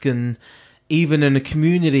darker skin, even in a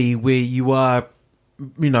community where you are,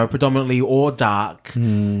 you know, predominantly or dark,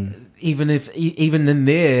 even in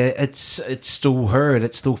there, it's still heard,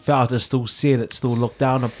 it's still felt, it's still said, it's still looked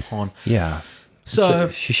down upon. Yeah. So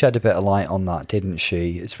she shed a bit of light on that, didn't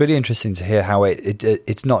she? It's really interesting to hear how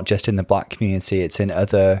it's not just in the black community; it's in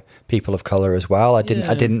other people of color as well. I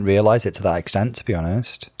didn't realize it to that extent, to be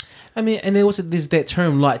honest. I mean, and there's that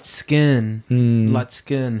term light skin,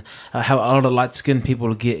 how a lot of light skinned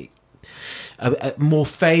people get more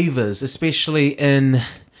favors, especially in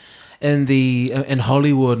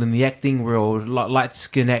Hollywood, in the acting world. Light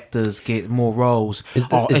skinned actors get more roles.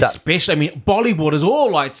 Especially, I mean, Bollywood is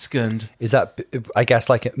all light skinned. Is that, I guess,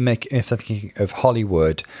 like if I'm thinking of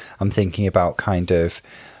Hollywood, I'm thinking about kind of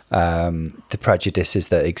the prejudices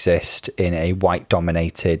that exist in a white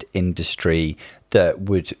dominated industry that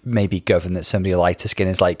would maybe govern that somebody lighter skin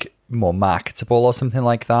is like more marketable or something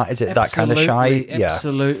like that. Is it that kind of shy?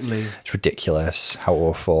 Absolutely. Yeah. It's ridiculous. How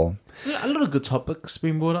awful. A lot of good topics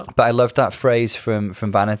being brought up. But I love that phrase from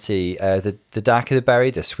Vanity, the darker the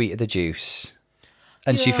berry, the sweeter the juice.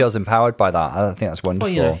 And she feels empowered by that. I think that's wonderful.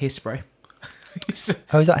 Well, you know, hairspray.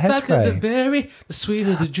 Oh, is that hairspray? Darker the berry, the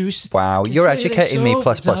sweeter the juice. Wow, you're educating me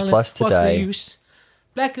plus today. What's the use?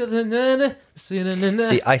 Blacker than nana, sweeter than nana.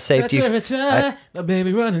 See, I saved you. Now,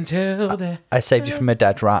 baby, run and tell there. I saved you from a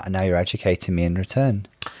dead rat, and now you're educating me in return.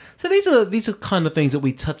 So these are kind of things that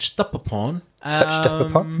we touched up upon.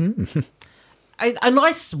 A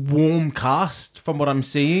nice warm cast from what I'm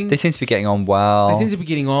seeing. They seem to be getting on well.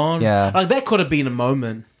 Yeah. Like that could have been a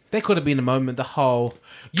moment. The whole,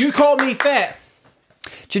 you called me fat.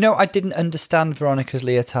 Do you know, I didn't understand Veronica's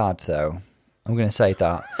leotard, though. I'm going to say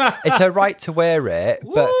that. It's her right to wear it.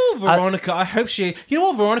 But ooh, Veronica, I hope she... You know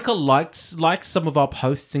what? Veronica likes some of our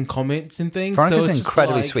posts and comments and things. Veronica's an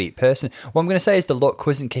incredibly sweet person. What I'm going to say is the look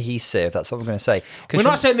wasn't cohesive. That's what I'm going to say. We're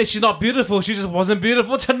not saying that she's not beautiful. She just wasn't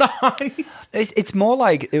beautiful tonight. It's more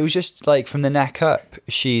like... It was just like from the neck up,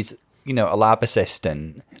 she's a lab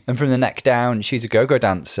assistant, and from the neck down, she's a go-go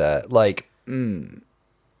dancer. Like, the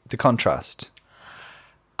contrast.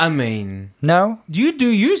 I mean, No? you do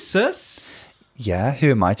you, sis. Yeah, who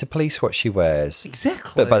am I to police what she wears?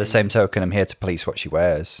 Exactly. But by the same token, I'm here to police what she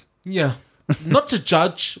wears. Yeah. Not to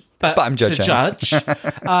judge, but I'm to judging. judge.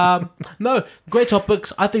 No, great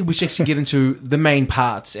topics. I think we should actually get into the main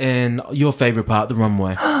parts and your favorite part, the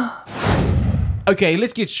runway. Okay,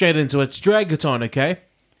 let's get straight into it. Drag it on, okay?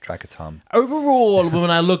 Drag it on. Overall, when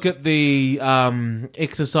I look at the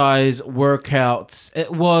exercise workouts,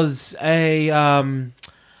 it was a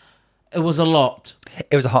lot.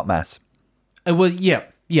 It was a hot mess. It was, yeah.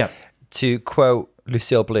 To quote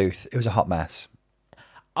Lucille Bluth, it was a hot mess.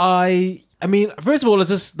 I mean, first of all, let's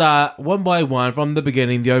just start one by one from the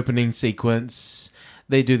beginning, the opening sequence.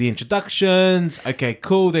 They do the introductions. Okay,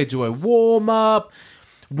 cool. They do a warm-up.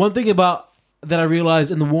 One thing about that I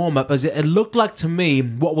realized in the warm-up is it looked like to me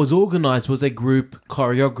what was organized was a group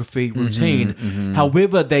choreography routine.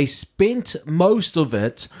 However, they spent most of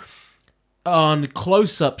it on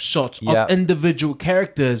close-up shots Yeah. of individual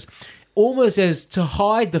characters, almost as to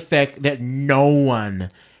hide the fact that no one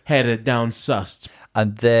had it down sussed.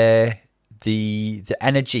 And the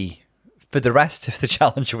energy for the rest of the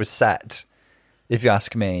challenge was set, if you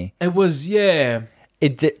ask me. It was, yeah.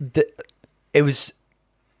 It was...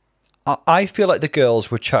 I feel like the girls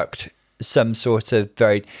were chucked some sort of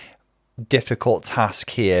very difficult task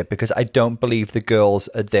here because I don't believe the girls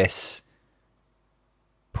are this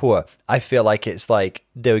poor. I feel like it's like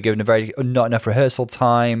they were given not enough rehearsal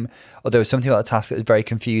time, or there was something about the task that was very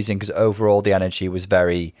confusing because overall the energy was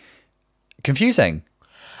very confusing.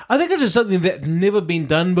 I think it's just something that's never been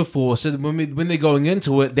done before. So when they're going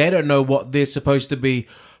into it, they don't know what they're supposed to be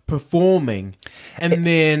performing. And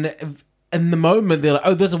then in the moment, they're like,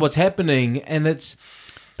 oh, this is what's happening. And it's...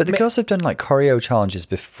 But the girls have done like choreo challenges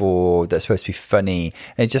before that's supposed to be funny.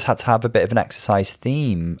 And it just had to have a bit of an exercise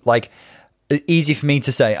theme. Like, easy for me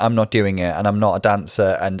to say, I'm not doing it and I'm not a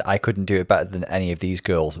dancer and I couldn't do it better than any of these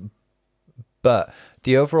girls. But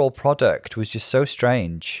the overall product was just so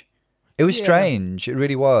strange. It was strange. It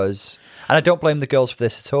really was. And I don't blame the girls for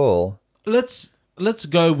this at all. Let's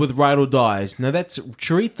go with Ride or Dies. Now, that's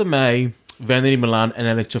Charitha May, Vanity Milan, and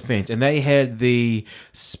Electra Fence. And they had the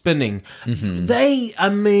spinning. We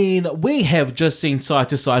have just seen Side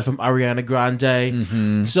to Side from Ariana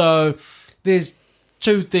Grande. So there's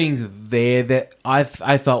two things there that I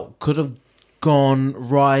felt could have gone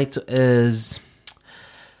right is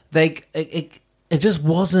it just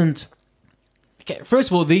wasn't... Okay, first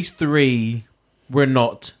of all, these three were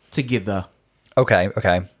not together. Okay.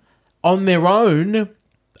 On their own,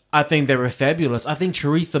 I think they were fabulous. I think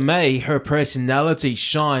Charitha May, her personality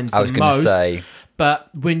shines the most. I was going to say. But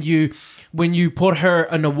when you put her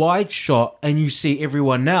in a wide shot and you see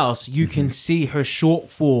everyone else, you can see her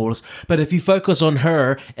shortfalls. But if you focus on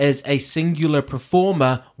her as a singular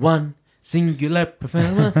performer,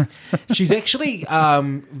 she's actually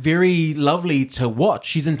very lovely to watch.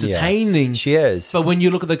 She's entertaining. Yes, she is. But when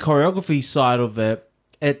you look at the choreography side of it,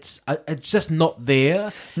 it's just not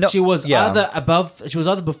there. No, she was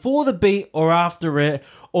either before the beat or after it,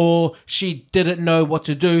 or she didn't know what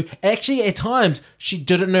to do. Actually, at times, she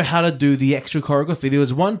didn't know how to do the extra choreography. There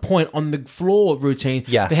was one point on the floor routine,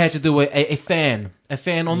 they had to do a fan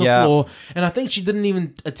on the floor, and I think she didn't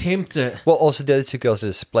even attempt it. Well, also the other two girls did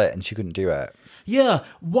a split and she couldn't do it. Yeah,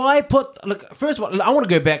 why put... Look, first of all, I want to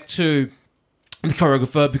go back to the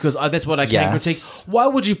choreographer because that's what I can critique. Why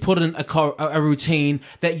would you put in a routine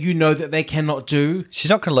that you know that they cannot do? She's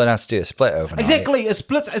not going to learn how to do a split overnight. Exactly. A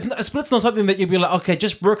split's not something that you'd be like, okay,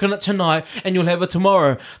 just work on it tonight and you'll have it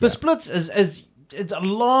tomorrow. The splits is it's a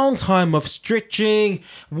long time of stretching,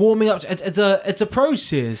 warming up. It's a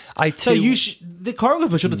process. The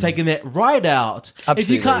choreographer should have taken that right out.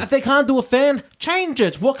 Absolutely. If they can't do a fan, change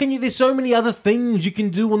it. There's so many other things you can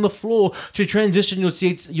do on the floor to transition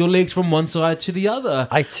your legs from one side to the other.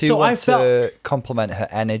 I want to compliment her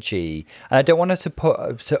energy, and I don't want her to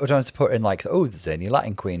put in like, oh, the Zany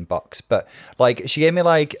Latin Queen box, but like she gave me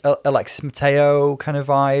like Alexis Mateo kind of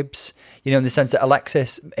vibes, in the sense that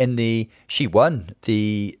Alexis she won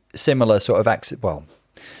the similar sort of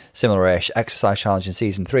similar-ish exercise challenge in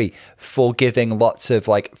season 3 for giving lots of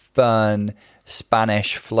like fun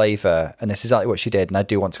Spanish flavor, and that's exactly what she did, and I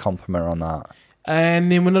do want to compliment her on that.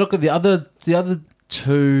 And then when I look at the other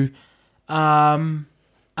two, I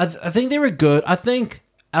think they were good. I think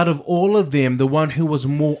out of all of them, the one who was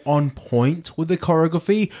more on point with the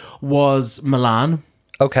choreography was Milan.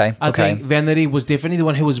 Okay. I think Vanity was definitely the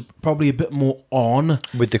one who was probably a bit more on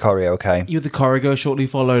with the choreo. Okay, with the choreo, shortly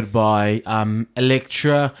followed by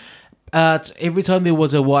Electra. Every time there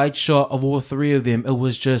was a wide shot of all three of them, it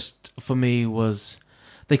was just, for me,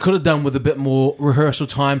 they could have done with a bit more rehearsal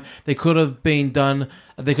time. They could have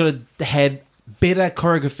had better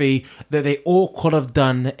choreography that they all could have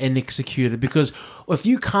done and executed. Because if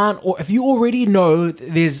you can't, or if you already know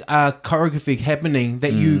there's a choreography happening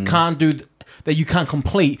that you can't do, that you can't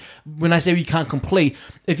complete. When I say you can't complete,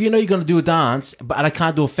 if you know you're going to do a dance, but I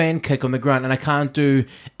can't do a fan kick on the ground and I can't do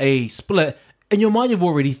a split, in your mind you've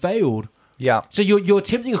already failed. Yeah. So you're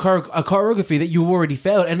attempting a choreography that you've already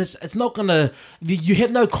failed, and it's not gonna. You have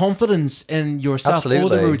no confidence in yourself or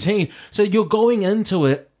the routine. So you're going into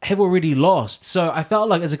it have already lost. So I felt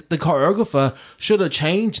like as the choreographer should have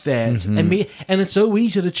changed that, and it's so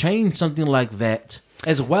easy to change something like that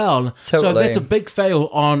as well. Totally. So that's a big fail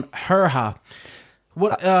on her half.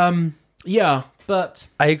 What? Yeah. But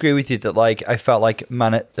I agree with you that like I felt like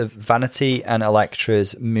Vanity and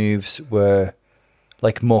Elektra's moves were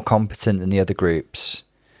like more competent than the other groups.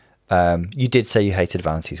 You did say you hated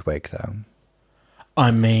Vanity's wig though. I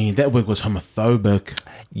mean, that wig was homophobic.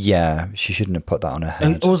 Yeah, she shouldn't have put that on her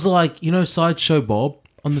head. It was like, Sideshow Bob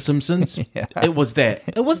on The Simpsons. Yeah. It was that.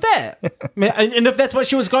 And if that's what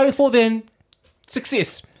she was going for, then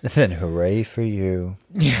success. Then hooray for you.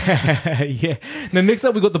 Yeah. Now, next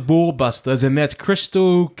up, we got the Ball Busters, and that's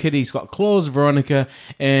Crystal, Kitty Scott Claus, Veronica,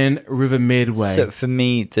 and River Medway. So for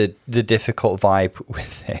me, the difficult vibe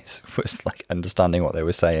with this was like understanding what they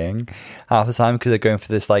were saying half the time, because they're going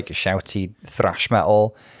for this like shouty thrash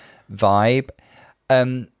metal vibe.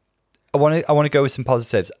 I want to go with some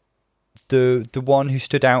positives. The one who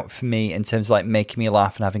stood out for me in terms of like making me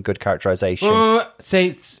laugh and having good characterization. We'll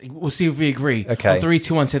see if we agree. Okay. On 3,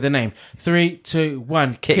 2, 1, say the name. 3, 2,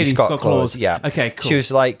 1. Kitty Scott Claus. Yeah. Okay, cool. She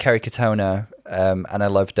was like Kerry Katona, and I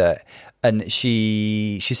loved it. And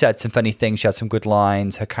she said some funny things. She had some good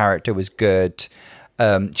lines. Her character was good.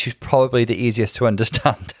 She was probably the easiest to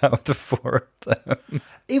understand out of the four of them.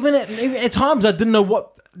 Even at times, I didn't know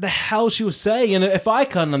what the hell she was saying, and if I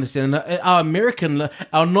can't understand, our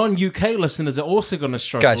non-UK listeners are also going to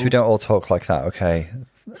struggle. Guys, we don't all talk like that, okay?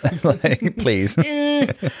 Like, please.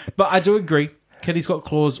 But I do agree. Kitty Scott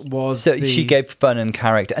Claus was she gave fun and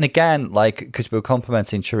character, and again, like, because we were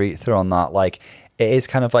complimenting Charitha on that, like, it is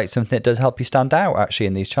kind of like something that does help you stand out actually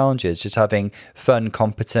in these challenges, just having fun,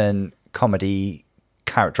 competent comedy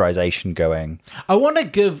characterization going. I want to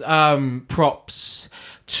give props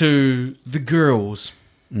to the girls.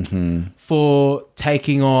 Mm-hmm. For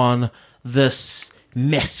taking on this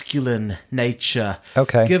masculine nature.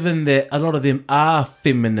 Okay. Given that a lot of them are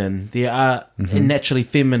feminine, they are naturally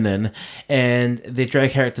feminine, and their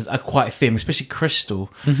drag characters are quite feminine, especially Crystal.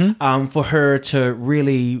 Mm-hmm. For her to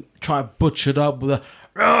really try to butcher it up with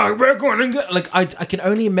we're going to like I can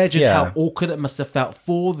only imagine how awkward it must have felt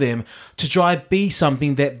for them to try to be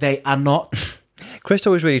something that they are not.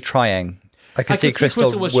 Crystal was really trying. I could see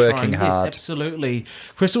Crystal was working hard. Yes, absolutely.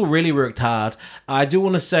 Crystal really worked hard. I do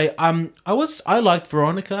want to say, I liked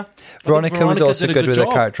Veronica. Veronica was also good with her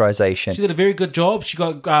characterization. She did a very good job. She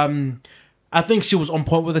got, I think she was on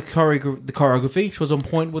point with the choreography. She was on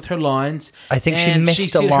point with her lines. I think she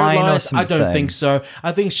missed a line or something. I don't think so.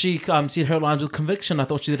 I think she said her lines with conviction. I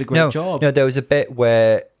thought she did a great job. No, there was a bit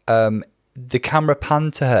where the camera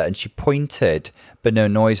panned to her and she pointed, but no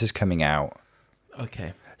noise was coming out.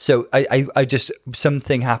 Okay. So I just,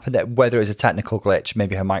 something happened that, whether it was a technical glitch,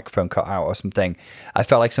 maybe her microphone cut out or something, I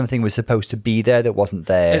felt like something was supposed to be there that wasn't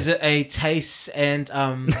there. Is it a Tace and,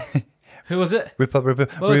 who was it?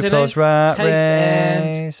 RuPaul's Drag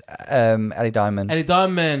Race. Ellie Diamond.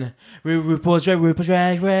 RuPaul's Drag Race.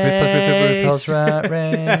 RuPaul's Drag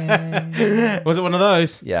Race. Was it one of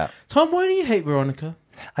those? Yeah. Tom, why do you hate Veronica?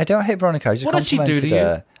 I don't hate Veronica. I just complimented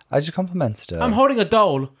her. I just complimented her. I'm holding a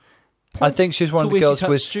doll. I think she's one of the girls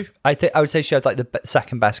with. I would say she had like the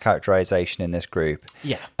second best characterization in this group.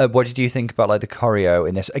 Yeah. What did you think about like the choreo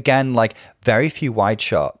in this? Again, like very few wide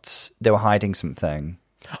shots. They were hiding something.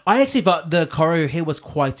 I actually thought the choreo here was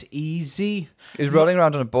quite easy. It was rolling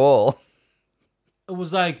around on a ball. It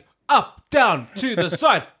was like up, down, to the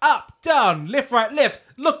side, up, down, left, right, left.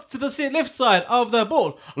 Look to the left side of the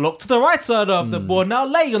ball. Look to the right side of the ball. Now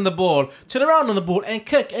lay on the ball. Turn around on the ball and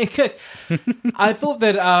kick and kick. I thought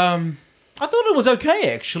that it was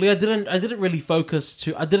okay actually. I didn't really focus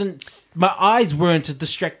my eyes weren't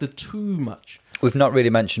distracted too much. We've not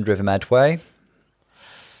really mentioned River Medway.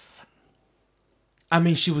 I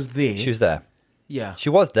mean, she was there. She was there. Yeah. She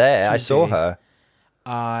was there. I saw her.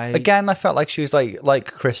 Again, I felt like she was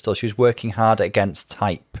like Crystal. She was working hard against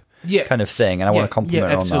type, kind of thing, and I want to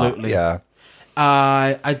compliment her on that. Yeah,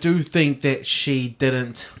 I do think that she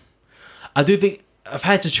didn't. I do think if I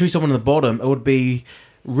had to choose someone on the bottom, it would be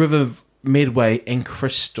River Medway and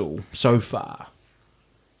Crystal so far.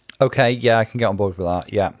 Okay, yeah, I can get on board with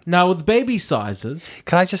that. Yeah. Now with baby sizes,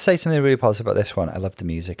 Can I just say something really positive about this one? I love the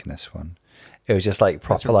music in this one. It was just like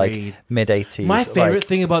proper a like read. mid-80s. my favorite like,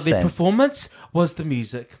 thing about their synth. performance was the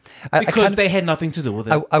music I because kind of- they had nothing to do with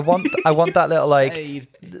it. I want that little like Shade.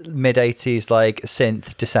 mid-80s like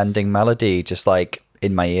synth descending melody just like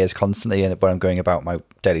in my ears constantly and when I'm going about my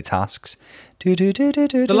daily tasks.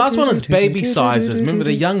 The last one is baby sizes. Remember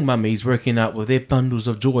the young mummies working out with their bundles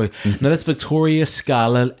of joy. Now that's Victoria,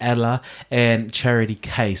 Scarlett, Ella, and Charity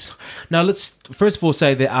Case. Now let's first of all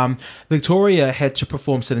say that Victoria had to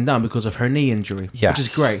perform sitting down because of her knee injury, Yes. which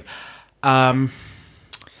is great.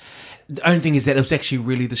 The only thing is that it was actually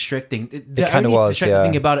really distracting. The kinda only was, distracting yeah.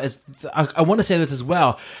 thing about it is, I want to say this as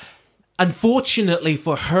well. Unfortunately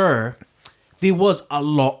for her, there was a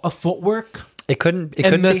lot of footwork. It couldn't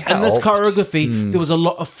In be this helped. choreography, there was a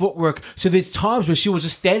lot of footwork. So there's times where she was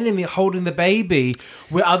just standing there holding the baby,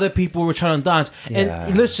 where other people were trying to dance. Yeah.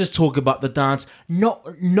 And let's just talk about the dance. No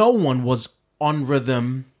one was on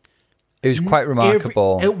rhythm. It was quite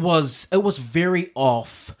remarkable. It was very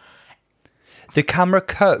off. The camera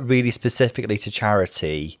cut really specifically to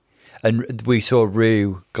Charity, and we saw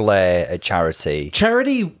Rue glare at Charity.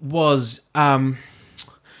 Charity was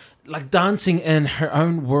like dancing in her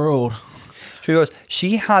own world. She was.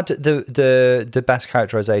 She had the best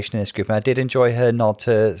characterization in this group, and I did enjoy her nod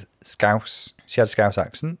to Scouse. She had a Scouse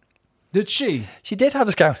accent. Did she? She did have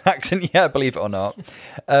a Scouse accent, yeah, believe it or not.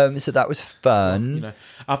 So that was fun. You know,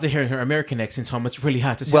 after hearing her American accent, Tom, it's really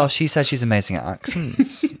hard to tell. Well, she says she's amazing at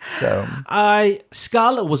accents. So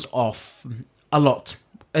Scarlett was off a lot.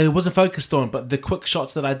 It wasn't focused on, but the quick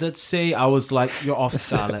shots that I did see, I was like, "You're off,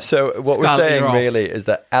 Scarlett." So what we're Scarlett, saying you're off. really is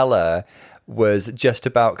that Ella was just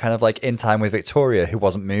about kind of like in time with Victoria, who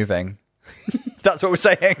wasn't moving. That's what we're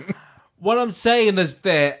saying. What I'm saying is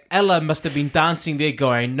that Ella must have been dancing there,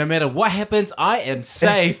 going, "No matter what happens, I am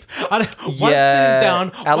safe." One's sitting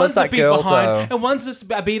down, Ella's one's a that beat girl, behind, though. and one's just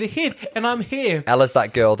a beat ahead, and I'm here. Ella's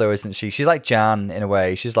that girl, though, isn't she? She's like Jan in a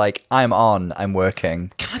way. She's like, I'm on, I'm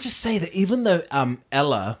working. Can I just say that even though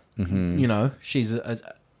Ella, you know,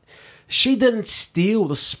 she didn't steal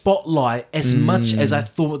the spotlight as much as I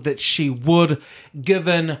thought that she would,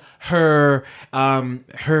 given her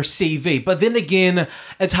her CV. But then again,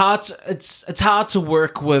 it's hard to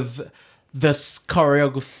work with this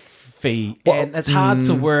choreography, and it's hard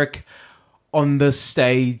to work on this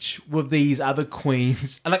stage with these other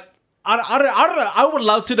queens. Like, I don't know. I would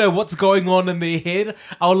love to know what's going on in their head.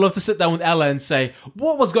 I would love to sit down with Ella and say,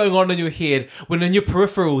 what was going on in your head when in your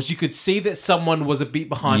peripherals you could see that someone was a beat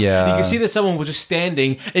behind. Yeah. You could see that someone was just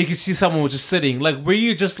standing and you could see someone was just sitting. Like, were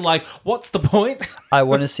you just like, what's the point? I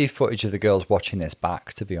want to see footage of the girls watching this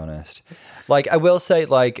back, to be honest. Like, I will say,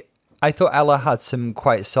 like, I thought Ella had some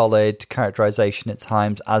quite solid characterization at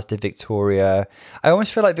times, as did Victoria. I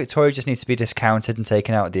almost feel like Victoria just needs to be discounted and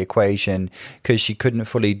taken out of the equation because she couldn't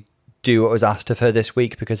fully do what was asked of her this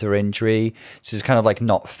week because of her injury. So it's kind of like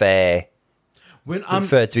not fair. When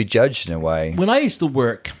Fair to be judged in a way. When I used to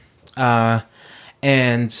work, and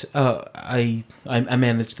I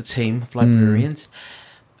managed the team of librarians,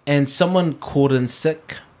 and someone called in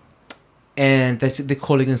sick, and they said they're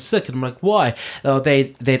calling in sick, and I'm like, why?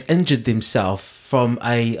 They'd injured themselves from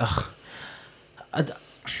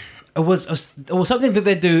it was something that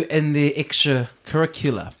they do in their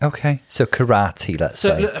extracurricular. Okay. So karate, let's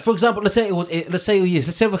say. So, for example, let's say it was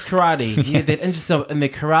karate. Yeah, they'd injured themselves in their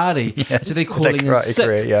karate, Yes, so they're their calling in karate sick.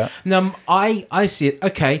 career, yeah. Now, I said,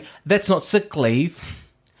 okay, that's not sick leave,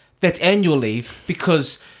 that's annual leave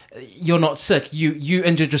because you're not sick. You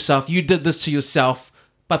injured yourself. You did this to yourself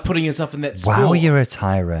by putting yourself in that sport. Wow, you're a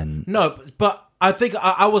tyrant. No, but I think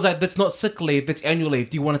I was like, that's not sick leave, that's annual leave.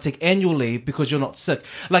 Do you want to take annual leave because you're not sick?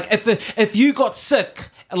 Like, if you got sick,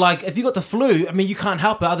 like, if you got the flu, I mean, you can't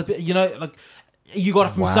help it. Other people, you know, like, you got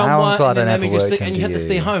it from Wow, I'm someone, glad and I then never you're sick, worked and you had under to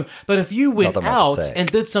stay you. home. But if you went Not that I'm out sick.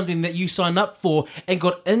 and did something that you signed up for and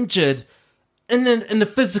got injured in the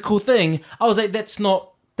physical thing, I was like, that's not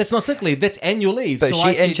sick leave, that's annual leave. But so she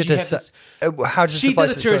I said injured you had herself. this- How does She this apply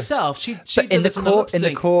did it to Victoria? herself. She But did in it in a lip the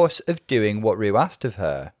sync. course of doing what Rue asked of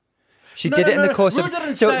her, she No, did no, it in no, the course Rue of.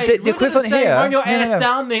 didn't So say, the Rue equivalent didn't say, here. run your No, no, ass no.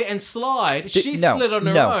 down there and slide. She slid on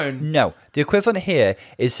her own. No, the equivalent here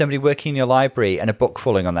is somebody working in your library and a book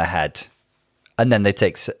falling on their head, and then they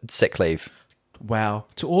take sick leave. Wow.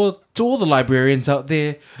 To all the librarians out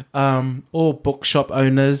there, all bookshop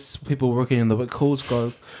owners, people working in the book halls,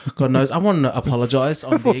 God knows, I want to apologise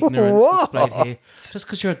on the ignorance displayed here. Just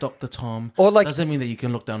because you're a Dr. Tom Or like- doesn't mean that you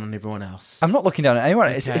can look down on everyone else. I'm not looking down at anyone.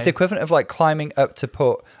 It's Okay. the equivalent of like climbing up to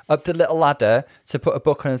put up the little ladder to put a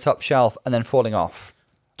book on the top shelf and then falling off.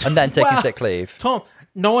 and then taking Wow. sick leave. Tom,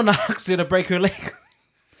 no one asked her to break her leg.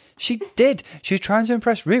 She did. She was trying to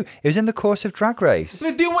impress Rue. It was in the course of Drag Race.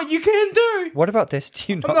 Do what you can do. What about this?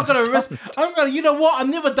 Do you I'm not gonna risk. understand? I'm gonna. You know what? I've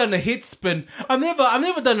never done a hit spin. I've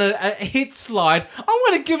never done a hit slide. I'm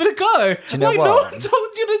gonna give it a go. you know Wait, what? no one told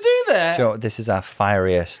you to do that. Joe, this is our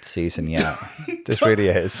fieriest season yet. This really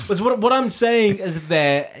is. Because what I'm saying is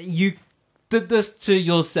that you did this to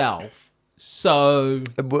yourself. So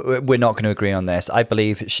We're not going to agree on this. I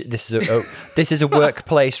believe this is a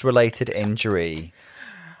workplace-related injury.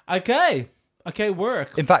 okay,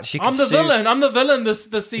 work. In fact, she could I'm the sue, villain. I'm the villain this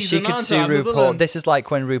season. She could aren't sue I? I'm the RuPaul. villain. This is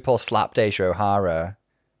like when RuPaul slapped Asia O'Hara.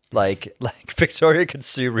 Like Victoria could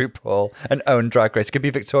sue RuPaul and own Drag Race. It could be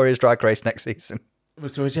Victoria's Drag Race next season.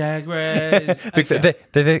 Victoria's Drag Race.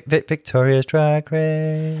 Okay. Victoria's Drag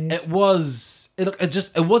Race.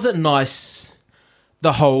 It wasn't nice.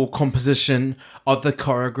 The whole composition of the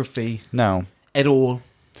choreography No. at all.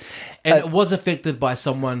 And it was affected by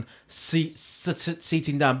someone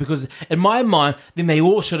seating down, because in my mind, then they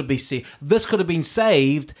all should have been seated. This could have been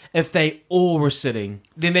saved if they all were sitting.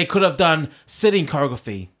 Then they could have done sitting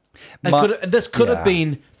choreography. This could have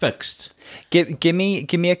been fixed. Give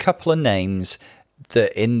me a couple of names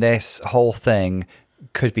that in this whole thing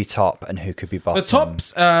could be top and who could be bottom. The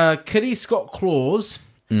tops, Kitty Scott Claus.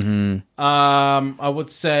 Mm-hmm. I would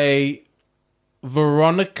say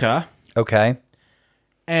Veronica. Okay.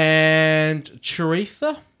 And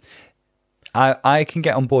Charitha. I can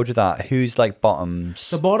get on board with that. Who's like bottoms?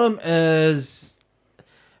 The bottom is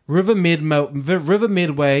River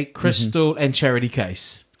Midway, Crystal, and Charity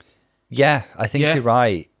Case. Yeah, I think Yeah. you're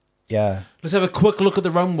right. Yeah. Let's have a quick look at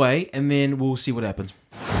the runway, and then we'll see what happens.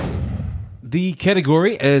 The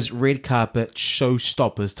category is red carpet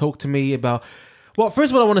showstoppers. Talk to me about... Well,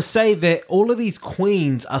 first of all, I want to say that all of these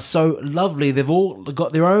queens are so lovely. They've all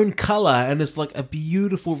got their own colour, and it's like a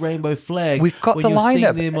beautiful rainbow flag. We've got when the you're seeing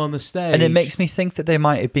lineup, them on the stage. And it makes me think that they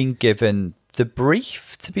might have been given the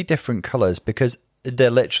brief to be different colours, because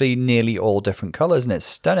they're literally nearly all different colours, and it's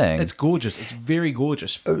stunning. It's gorgeous. It's very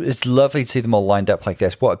gorgeous. It's lovely to see them all lined up like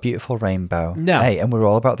this. What a beautiful rainbow. No. Hey, and we're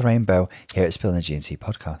all about the rainbow here at Spill the GNC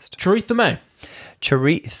podcast. Charitha May.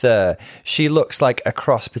 Charitha, she looks like a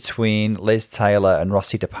cross between Liz Taylor and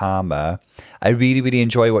Rossi De Palma. I really, really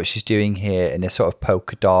enjoy what she's doing here in this sort of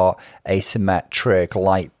polka dot, asymmetric,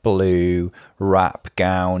 light blue wrap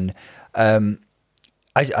gown. I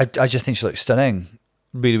just think she looks stunning.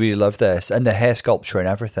 Really, really love this. And the hair sculpture and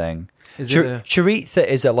everything. Charitha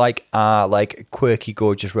is a like quirky,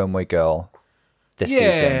 gorgeous runway girl this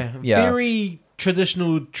season. Yeah, very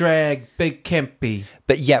traditional drag, big campy.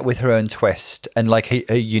 But yet with her own twist and like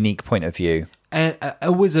a unique point of view. And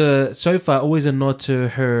always so far, always a nod to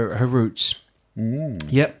her roots.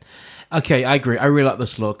 Yep. Okay, I agree. I really like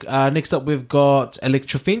this look. Next up, we've got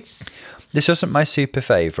Electra Fence. This wasn't my super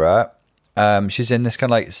favourite. She's in this kind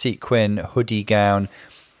of like sequin hoodie gown.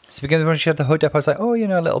 So beginning when she had the hood up, I was like, oh,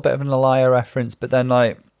 a little bit of an Aliyah reference. But then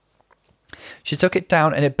like she took it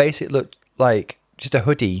down and it basically looked like just a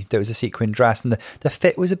hoodie that was a sequin dress, and the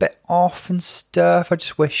fit was a bit off and stuff. I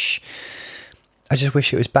just wish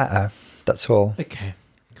it was better. That's all. Okay,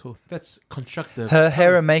 cool. That's constructive. Her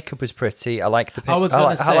hair and makeup was pretty. I like the pink.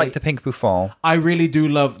 I like the pink bouffant. I really do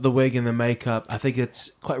love the wig and the makeup. I think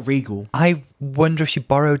it's quite regal. I wonder if she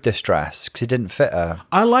borrowed this dress because it didn't fit her.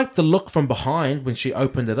 I like the look from behind when she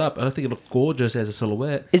opened it up. I don't think it looked gorgeous as a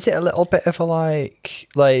silhouette. Is it a little bit of a like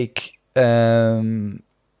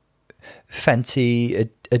Fenty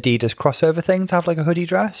Adidas crossover thing to have like a hoodie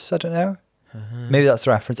dress? I don't know. Maybe that's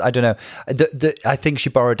the reference. I don't know. I think she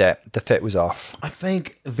borrowed it. The fit was off. I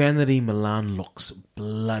think Vanity Milan looks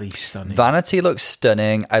bloody stunning. Vanity looks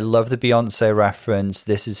stunning. I love the Beyonce reference.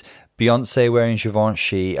 This is Beyonce wearing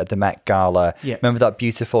Givenchy at the Met Gala. Yeah. Remember that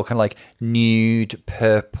beautiful kind of like nude,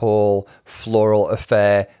 purple, floral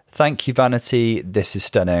affair? Thank you, Vanity. This is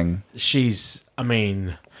stunning. She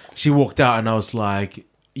walked out and I was like,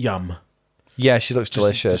 yum. Yeah, she looks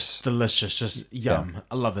delicious. Just delicious. Just yum. Yeah.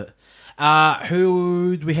 I love it.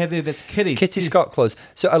 Who do we have there? That's Kitty. Kitty Scott Claus.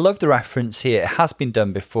 So I love the reference here. It has been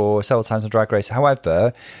done before several times on Drag Race.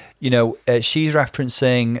 However, she's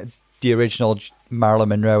referencing the original Marilyn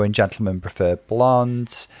Monroe and Gentlemen Prefer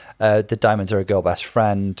Blondes, the Diamonds Are a Girl Best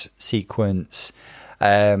Friend sequence.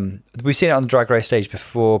 We've seen it on the Drag Race stage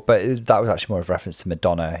before, but that was actually more of a reference to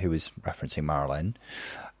Madonna, who was referencing Marilyn.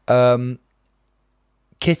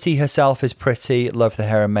 Kitty herself is pretty. Love the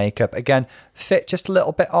hair and makeup. Again, fit just a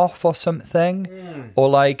little bit off or something. Or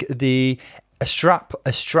like a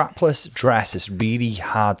strapless dress is really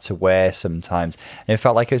hard to wear sometimes. And it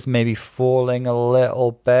felt like it was maybe falling a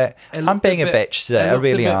little bit. I'm being a bitch today. I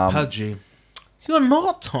really am. Pudgy. You're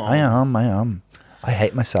not, Tom. I am. I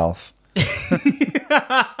hate myself.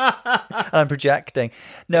 I'm projecting.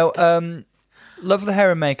 No, love the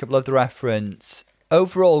hair and makeup, love the reference.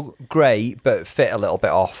 Overall, great, but fit a little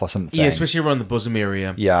bit off or something. Yeah, especially around the bosom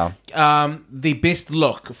area. Yeah. The best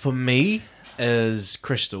look for me is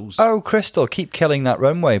Crystal's. Oh, Crystal, keep killing that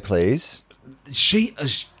runway, please. She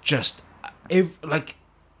is just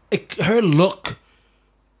her look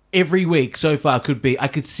every week so far I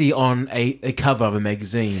could see on a cover of a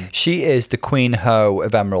magazine. She is the Queen Ho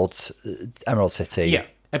of Emerald City. Yeah,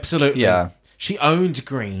 absolutely. Yeah. She owns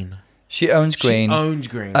green. She owns green. She owns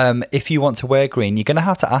green. If you want to wear green, you're going to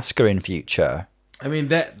have to ask her in future. I mean,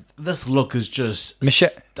 this look is just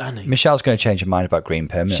stunning. Michelle's going to change her mind about green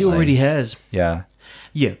permanently. She already has. Yeah.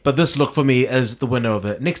 Yeah, but this look for me is the winner of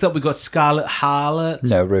it. Next up, we got Scarlet Harlot.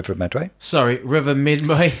 No, River Medway. Sorry, River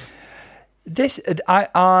Midway. This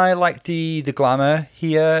I like the glamour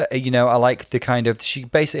here. I like the kind of, she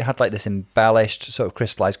basically had like this embellished sort of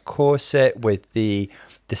crystallized corset with the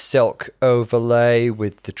silk overlay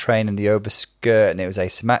with the train and the overskirt, and it was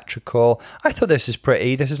asymmetrical. I thought this was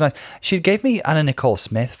pretty. This was nice. She gave me Anna Nicole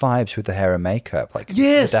Smith vibes with the hair and makeup, like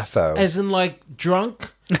yes, the defo. As in like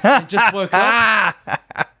drunk and just woke up.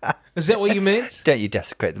 Is that what you meant? Don't you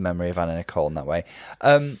desecrate the memory of Anna Nicole in that way?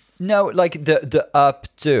 No, like the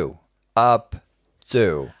updo,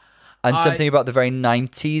 and something about the very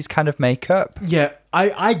 90s kind of makeup. Yeah,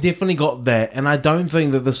 I definitely got that, and I don't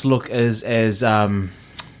think that this look is as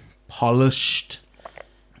polished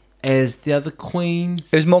as the other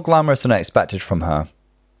queens. It was more glamorous than I expected from her.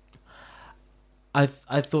 I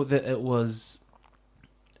thought that it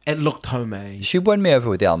looked homemade. She won me over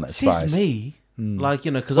with the element of Says surprise. me. Like,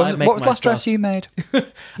 because what was the last dress you made?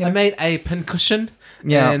 I made a pincushion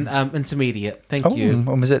and intermediate. Thank you.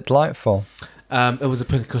 And was it delightful? It was a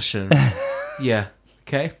pincushion. Yeah.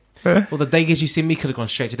 Okay. Well, the daggers you sent me could have gone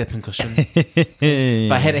straight to that pincushion. If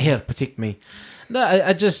I had it here to protect me. No,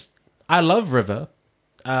 I love River.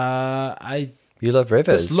 You love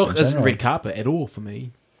Rivers. This look isn't red carpet at all for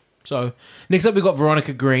me. So, next up we got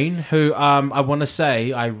Veronica Green, who I want to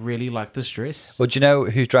say I really like this dress. Well, do you know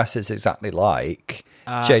whose dress it's exactly like?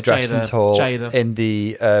 Jade Dressen's in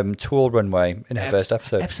the Tool runway in her first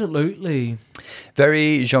episode. Absolutely.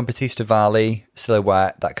 Very Jean-Baptiste Valli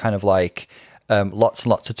silhouette, that kind of like lots and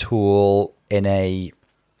lots of tulle in a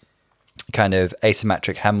kind of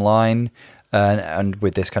asymmetric hemline. And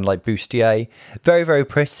with this kind of like bustier. Very, very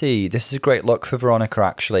pretty. This is a great look for Veronica,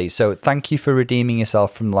 actually. So thank you for redeeming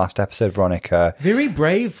yourself from the last episode, Veronica. Very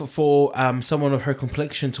brave for someone of her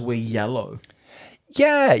complexion to wear yellow.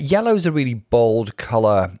 Yeah, yellow is a really bold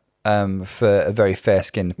colour for a very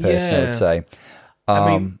fair-skinned person, I would say. I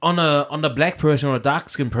mean, on a black person or a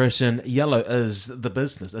dark-skinned person, yellow is the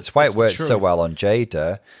business. That's why it works so well on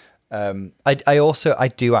Jada. I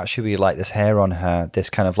do actually really like this hair on her. This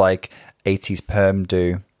kind of like 80s perm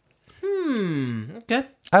do. Okay.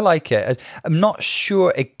 I like it. I'm not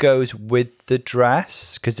sure it goes with the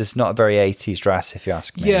dress because it's not a very 80s dress, if you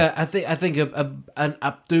ask me. Yeah, I think an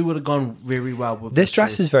updo would have gone very well with this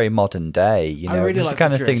dress. Is very modern day. Really this is the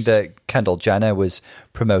kind of thing that Kendall Jenner was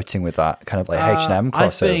promoting with that kind of like H&M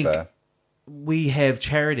crossover. I think we have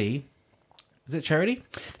Charity. Is it Charity?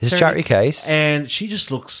 This is Charity Case, and she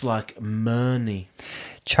just looks like Murney.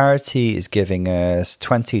 Charity is giving us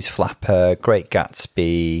 20s flapper, Great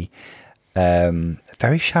Gatsby,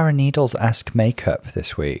 very Sharon Needles-esque makeup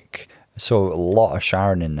this week. I saw a lot of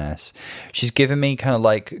Sharon in this. She's given me kind of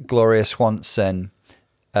like Gloria Swanson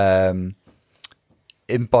embodying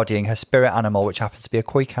her spirit animal, which happens to be a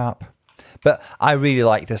koi cap. But I really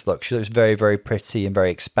like this look. She looks very, very pretty and very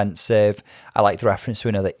expensive. I like the reference to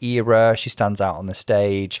another era. She stands out on the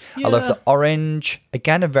stage. Yeah. I love the orange.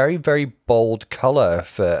 Again, a very, very bold colour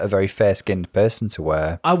for a very fair-skinned person to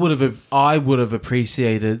wear. I would have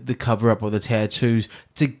appreciated the cover-up of the tattoos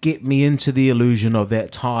to get me into the illusion of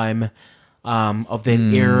that time, of that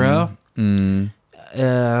era.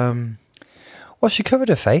 Well, she covered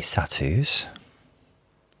her face tattoos.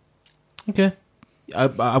 Okay.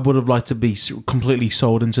 I would have liked to be completely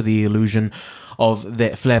sold into the illusion of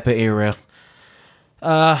that flapper era.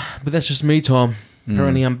 But that's just me, Tom.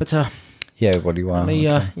 Apparently I'm bitter. Yeah, what do you want?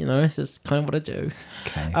 It's just kind of what I do.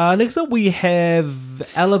 Okay. Next up we have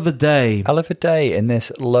Ella Vidae. Ella Vidae in this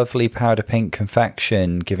lovely powder pink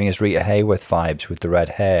confection, giving us Rita Hayworth vibes with the red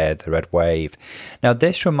hair, the red wave. Now,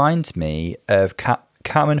 this reminds me of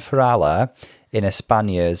Carmen Farala in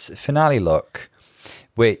Espana's finale look,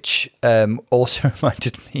 which also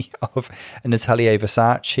reminded me of an Atelier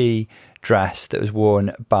Versace dress that was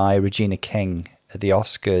worn by Regina King at the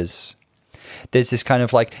Oscars. There's this kind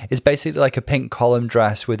of like, it's basically like a pink column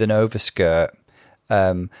dress with an overskirt,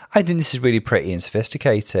 I think this is really pretty and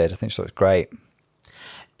sophisticated. I think she looks great.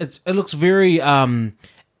 It looks very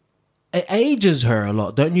it ages her a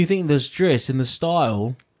lot, don't you think? This dress and the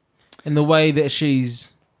style and the way that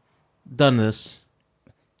she's done this.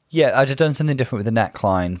 Yeah, I'd have done something different with the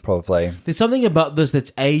neckline, probably. There's something about this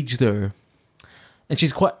that's aged her. And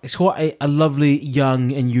she's quite a lovely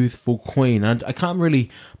young and youthful queen. I can't really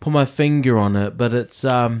put my finger on it, but it's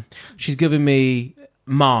she's giving me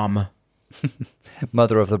mom.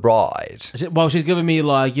 Mother of the bride. Well, she's giving me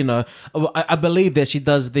like, you know, I believe that she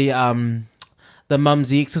does the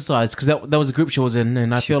mumsy exercise, because that was a group she was in,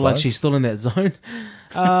 and I feel like she's still in that zone.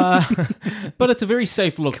 But it's a very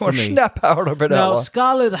safe look for me. Snap out of it. Now,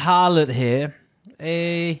 Scarlet Harlot here.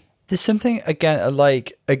 There's something, again,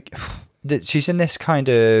 like... that she's in this kind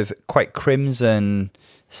of quite crimson,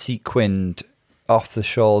 sequined,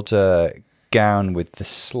 off-the-shoulder gown with the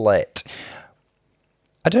slit.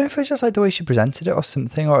 I don't know if it's just like the way she presented it or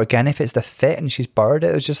something, or again, if it's the fit and she's borrowed it.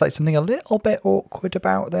 There's just like something a little bit awkward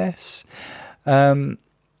about this. It's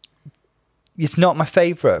not my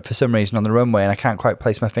favourite for some reason on the runway, and I can't quite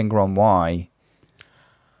place my finger on why.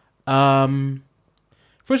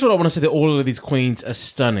 First of all, I want to say that all of these queens are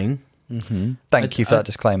stunning. Mm-hmm. Thank you for that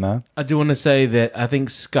disclaimer. I do want to say that I think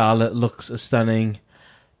Scarlet looks stunning.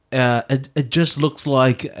 It just looks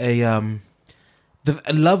like a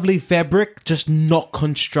lovely fabric, just not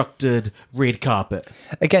constructed red carpet.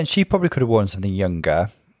 Again, she probably could have worn something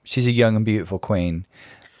younger. She's a young and beautiful queen.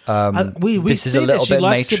 This is a little bit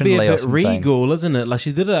matronly to be a bit regal, isn't it? Like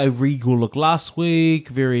she did a regal look last week,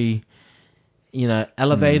 very,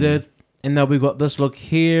 elevated, and now we've got this look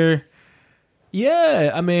here.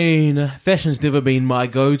 Yeah, I mean, fashion's never been my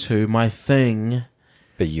go-to, my thing.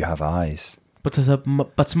 But you have eyes. But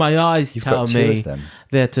my eyes tell me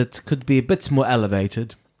that it could be a bit more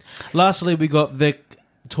elevated. Lastly, we got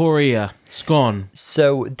Victoria Scone.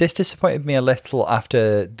 So this disappointed me a little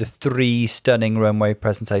after the 3 stunning runway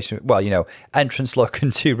presentations. Well, entrance look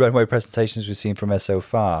and 2 runway presentations we've seen from her so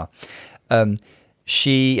far.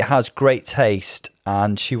 She has great taste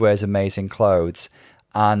and she wears amazing clothes.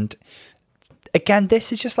 And... again,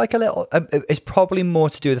 this is just like a little... it's probably more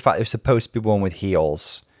to do with the fact that it's supposed to be worn with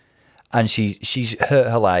heels. And she's hurt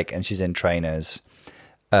her leg and she's in trainers.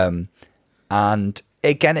 And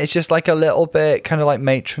again, it's just like a little bit kind of like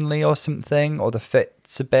matronly or something. Or the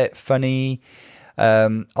fit's a bit funny.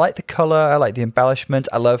 I like the colour. I like the embellishment.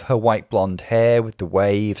 I love her white blonde hair with the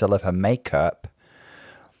waves. I love her makeup.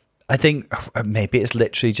 I think maybe it's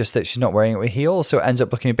literally just that she's not wearing it with heels. So it ends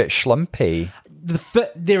up looking a bit schlumpy. The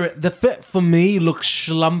fit for me looks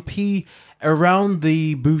schlumpy around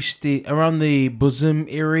the bosom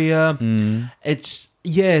area. It's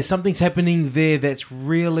something's happening there that's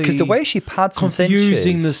really, because the way she pads and cinches,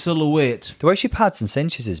 confusing the silhouette. The way she pads and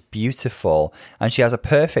cinches is beautiful, and she has a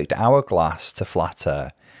perfect hourglass to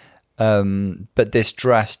flatter. But this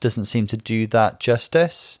dress doesn't seem to do that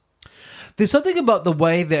justice. There's something about the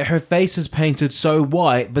way that her face is painted so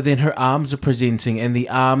white, but then her arms are presenting, and the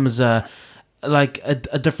arms are like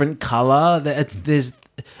a different color.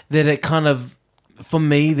 It kind of, for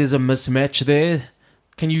me, there's a mismatch there.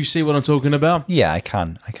 Can you see what I'm talking about? Yeah, I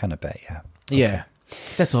can a bit. Yeah. Okay. Yeah.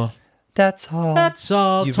 That's all.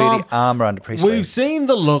 You Tom. really arm around appreciate. We've seen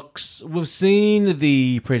the looks. We've seen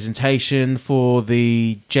the presentation for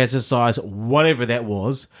the jazzercise, whatever that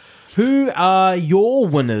was. Who are your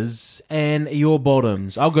winners and your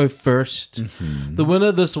bottoms? I'll go first. Mm-hmm. The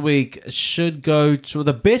winner this week should go to...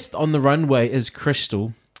 the best on the runway is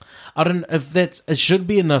Crystal. I don't know if it should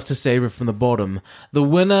be enough to save her from the bottom. The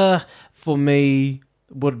winner for me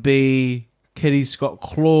would be Kitty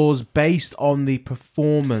Scott-Claus based on the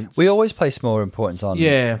performance. We always place more importance on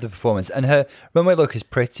the performance. And her runway look is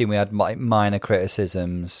pretty, and we had minor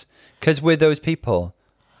criticisms. Because we're those people...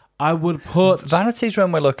 I would put... Vanity's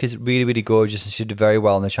runway look is really, really gorgeous, and she did very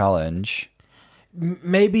well in the challenge.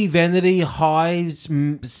 Maybe Vanity Hive's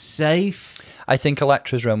safe. I think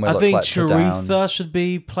Electra's runway look lets her down. I think Charitha should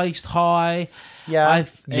be placed high. Yeah, I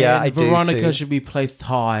do Veronica too. should be placed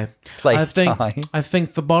high. High. I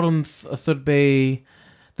think the bottom should be...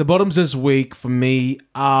 the bottoms this week for me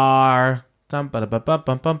are... I'm going to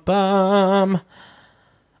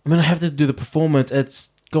have to do the performance.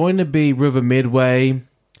 It's going to be River Medway...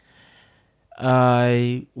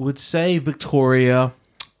 I would say Victoria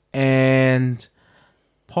and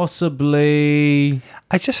possibly...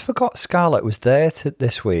 I just forgot Scarlett was there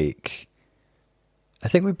this week. I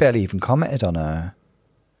think we barely even commented on her.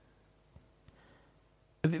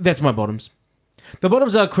 That's my bottoms. The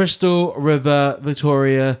bottoms are Crystal, River,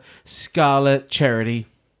 Victoria, Scarlett, Charity.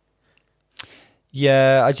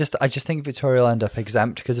 Yeah, I just think Victoria will end up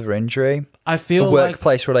exempt because of her injury. I feel A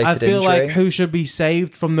workplace-related I feel injury. like who should be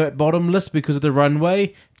saved from the bottom list because of the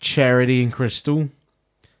runway? Charity and Crystal.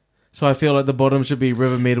 So I feel like the bottom should be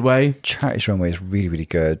River Midway. Charity's runway is really, really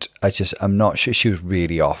good. I'm not sure. She was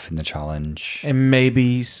really off in the challenge. And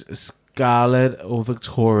maybe Scarlett or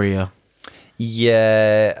Victoria.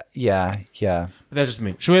 Yeah. But that's just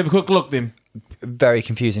me. Should we have a quick look then? Very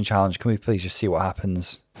confusing challenge. Can we please just see what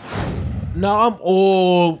happens?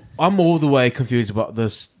 No, I'm all the way confused about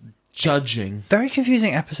this judging. Very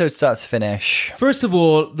confusing episode start to finish. First of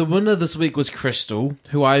all, the winner this week was Crystal,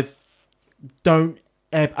 who I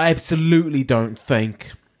absolutely don't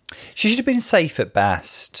think. She should have been safe at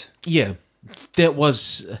best. Yeah, that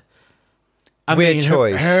was Weird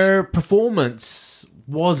choice. Her performance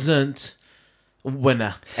wasn't a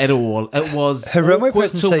winner at all. It was her runway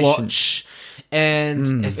awkward presentation to watch.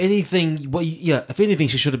 And if anything,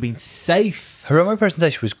 she should have been safe. Her runway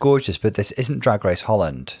presentation was gorgeous, but this isn't Drag Race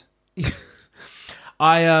Holland.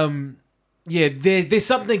 There's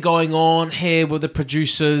something going on here with the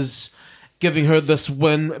producers giving her this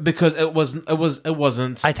win because it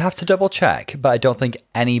wasn't. I'd have to double check, but I don't think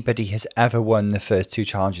anybody has ever won the first two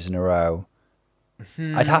challenges in a row.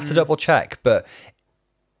 I'd have to double check, but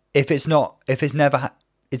it's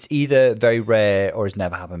either very rare or it's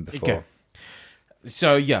never happened before. Okay.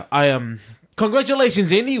 So yeah,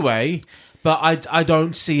 congratulations anyway, but I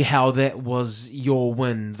don't see how that was your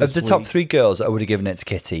win this Of the top week. three girls, I would have given it to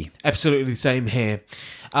Kitty. Absolutely same here.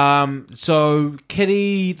 So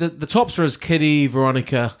Kitty, the tops are Kitty,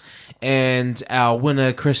 Veronica, and our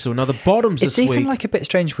winner Crystal. Now the bottoms It's this week. even like a bit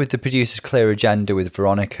strange with the producer's clear agenda with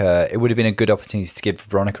Veronica. It would have been a good opportunity to give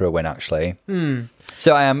Veronica a win, actually.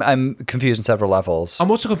 So I'm confused on several levels.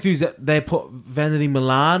 I'm also confused that they put Vanity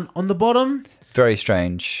Milan on the bottom. Very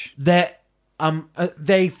strange. That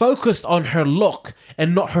they focused on her look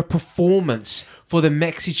and not her performance for the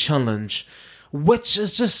Maxi Challenge, which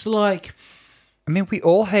is just like. I mean, we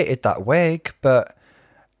all hated that wig, but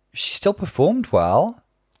she still performed well.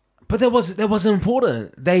 But that wasn't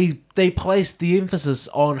important. They placed the emphasis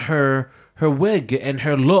on her wig and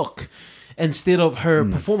her look instead of her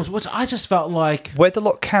performance, which I just felt like where the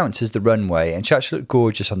look counts is the runway, and she actually looked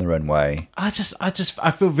gorgeous on the runway. I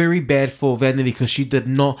feel very bad for Vanity because she did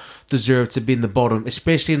not deserve to be in the bottom,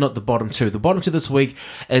 especially not the bottom two. The bottom two this week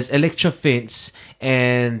is Electra Fence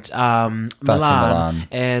and Milan,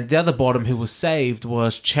 and the other bottom who was saved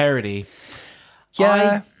was Charity.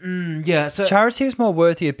 Yeah, So Charity was more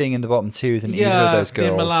worthy of being in the bottom two than either of those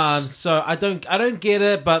girls. Milan. So I don't get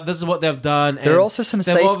it, but this is what they've done. There are also some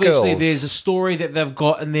safe obviously girls. There's a story that they've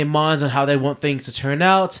got in their minds on how they want things to turn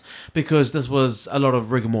out because this was a lot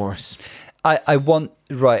of rigor I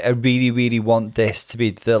really, really want this to be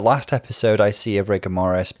the last episode I see of Rigor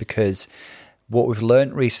Morris, because what we've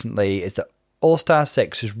learned recently is that All Star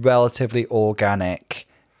 6 was relatively organic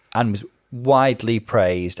and was widely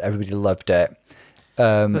praised. Everybody loved it.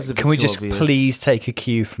 Can we just please take a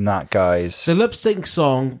cue from that, guys? The lip sync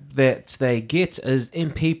song that they get is M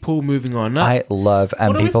People Moving On Up. I love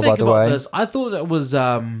M People, by the way. This? I thought it was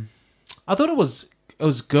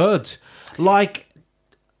good. Like,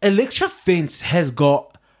 Electra Fence has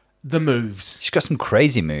got the moves. She's got some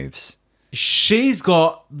crazy moves. She's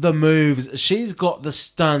got the moves. She's got the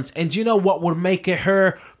stunts. And do you know what would make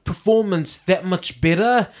her performance that much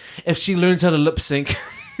better? If she learns how to lip sync.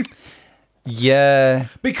 Yeah.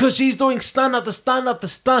 Because she's doing stunt after stunt after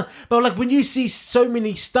stunt. But like when you see so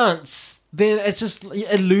many stunts, then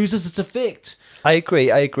it loses its effect. I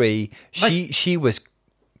agree. She was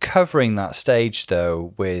covering that stage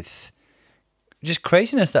though with just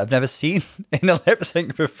craziness that I've never seen in a lip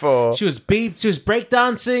sync before. She was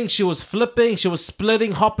breakdancing, she was flipping, she was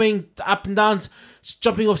splitting, hopping up and down,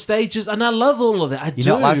 jumping off stages, and I love all of that.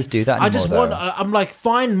 You're not allowed to do that anymore, I'm like,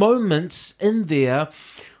 find moments in there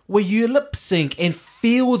where you lip sync and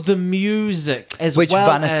feel the music as Which well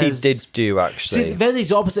Vanity as, did do, actually. See,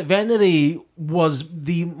 Vanity's opposite. Vanity was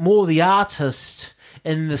the artist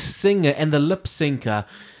and the singer and the lip syncer.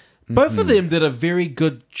 Both of them did a very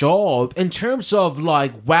good job in terms of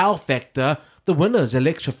like wow factor. The winner is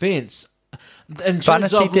Electra Fence. In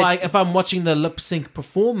terms of like if I'm watching the lip sync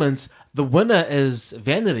performance, the winner is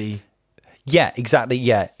Vanity. Yeah, exactly.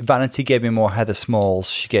 Yeah, Vanity gave me more Heather Smalls.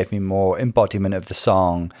 She gave me more embodiment of the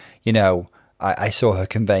song. You know, I saw her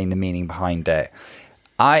conveying the meaning behind it.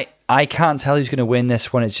 I can't tell who's going to win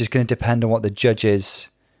this one. It's just going to depend on what the judges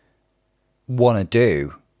want to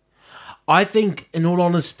do. I think, in all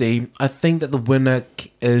honesty, I think that the winner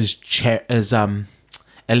is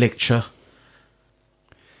Electra.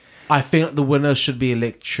 I think the winner should be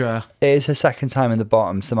Elektra. It is her second time in the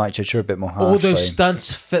bottom, so they might judge her a bit more harshly. All those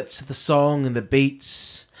stunts fits the song and the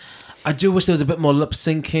beats. I do wish there was a bit more lip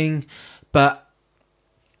syncing, but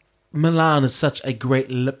Milan is such a great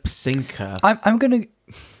lip syncer. I'm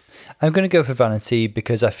gonna go for Vanity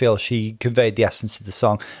because I feel she conveyed the essence of the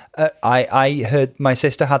song. I heard my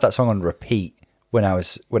sister had that song on repeat when I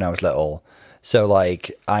was little, so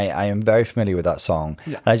like I am very familiar with that song.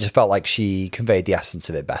 Yeah. And I just felt like she conveyed the essence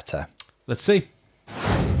of it better. Let's see.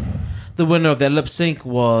 The winner of that lip sync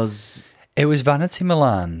was. It was Vanity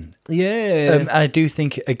Milan. Yeah. And I do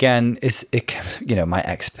think, again, it's my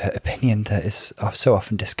expert opinion that is so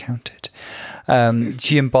often discounted.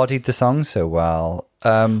 She embodied the song so well.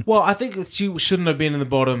 Well, I think that she shouldn't have been in the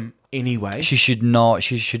bottom anyway. She should not.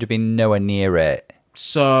 She should have been nowhere near it.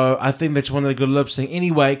 So I think that's one of the good lip sync.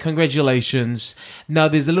 Anyway, congratulations. Now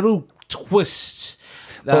there's a little twist.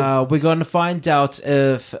 We're going to find out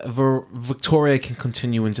if Victoria can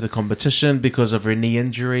continue into the competition because of her knee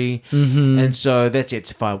injury. Mm-hmm. And so that's yet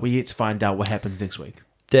to find. We yet to find out what happens next week.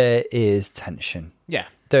 There is tension. Yeah.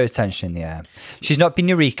 There is tension in the air. She's not been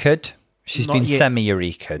Eureka'd. She's been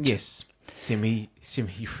semi-Eureka'd. Yes.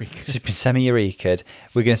 Semi-Eureka'd. She's been semi-Eureka'd.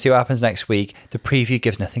 We're going to see what happens next week. The preview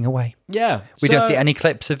gives nothing away. Yeah. We don't see any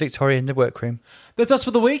clips of Victoria in the workroom. That's us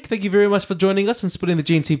for the week. Thank you very much for joining us and splitting the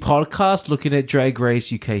GNT podcast, looking at Drag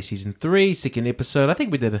Race UK Season 3, second episode. I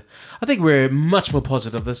think we're much more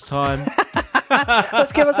positive this time.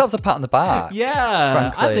 Let's give ourselves a pat on the back. Yeah,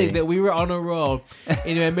 frankly. I think that we were on a roll.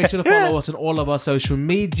 Anyway, make sure to follow us on all of our social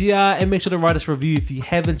media and make sure to write us a review if you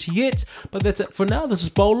haven't yet. But that's it for now. This is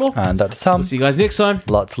Bolo. And Dr. Tom. We'll see you guys next time.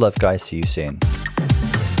 Lots of love, guys. See you soon.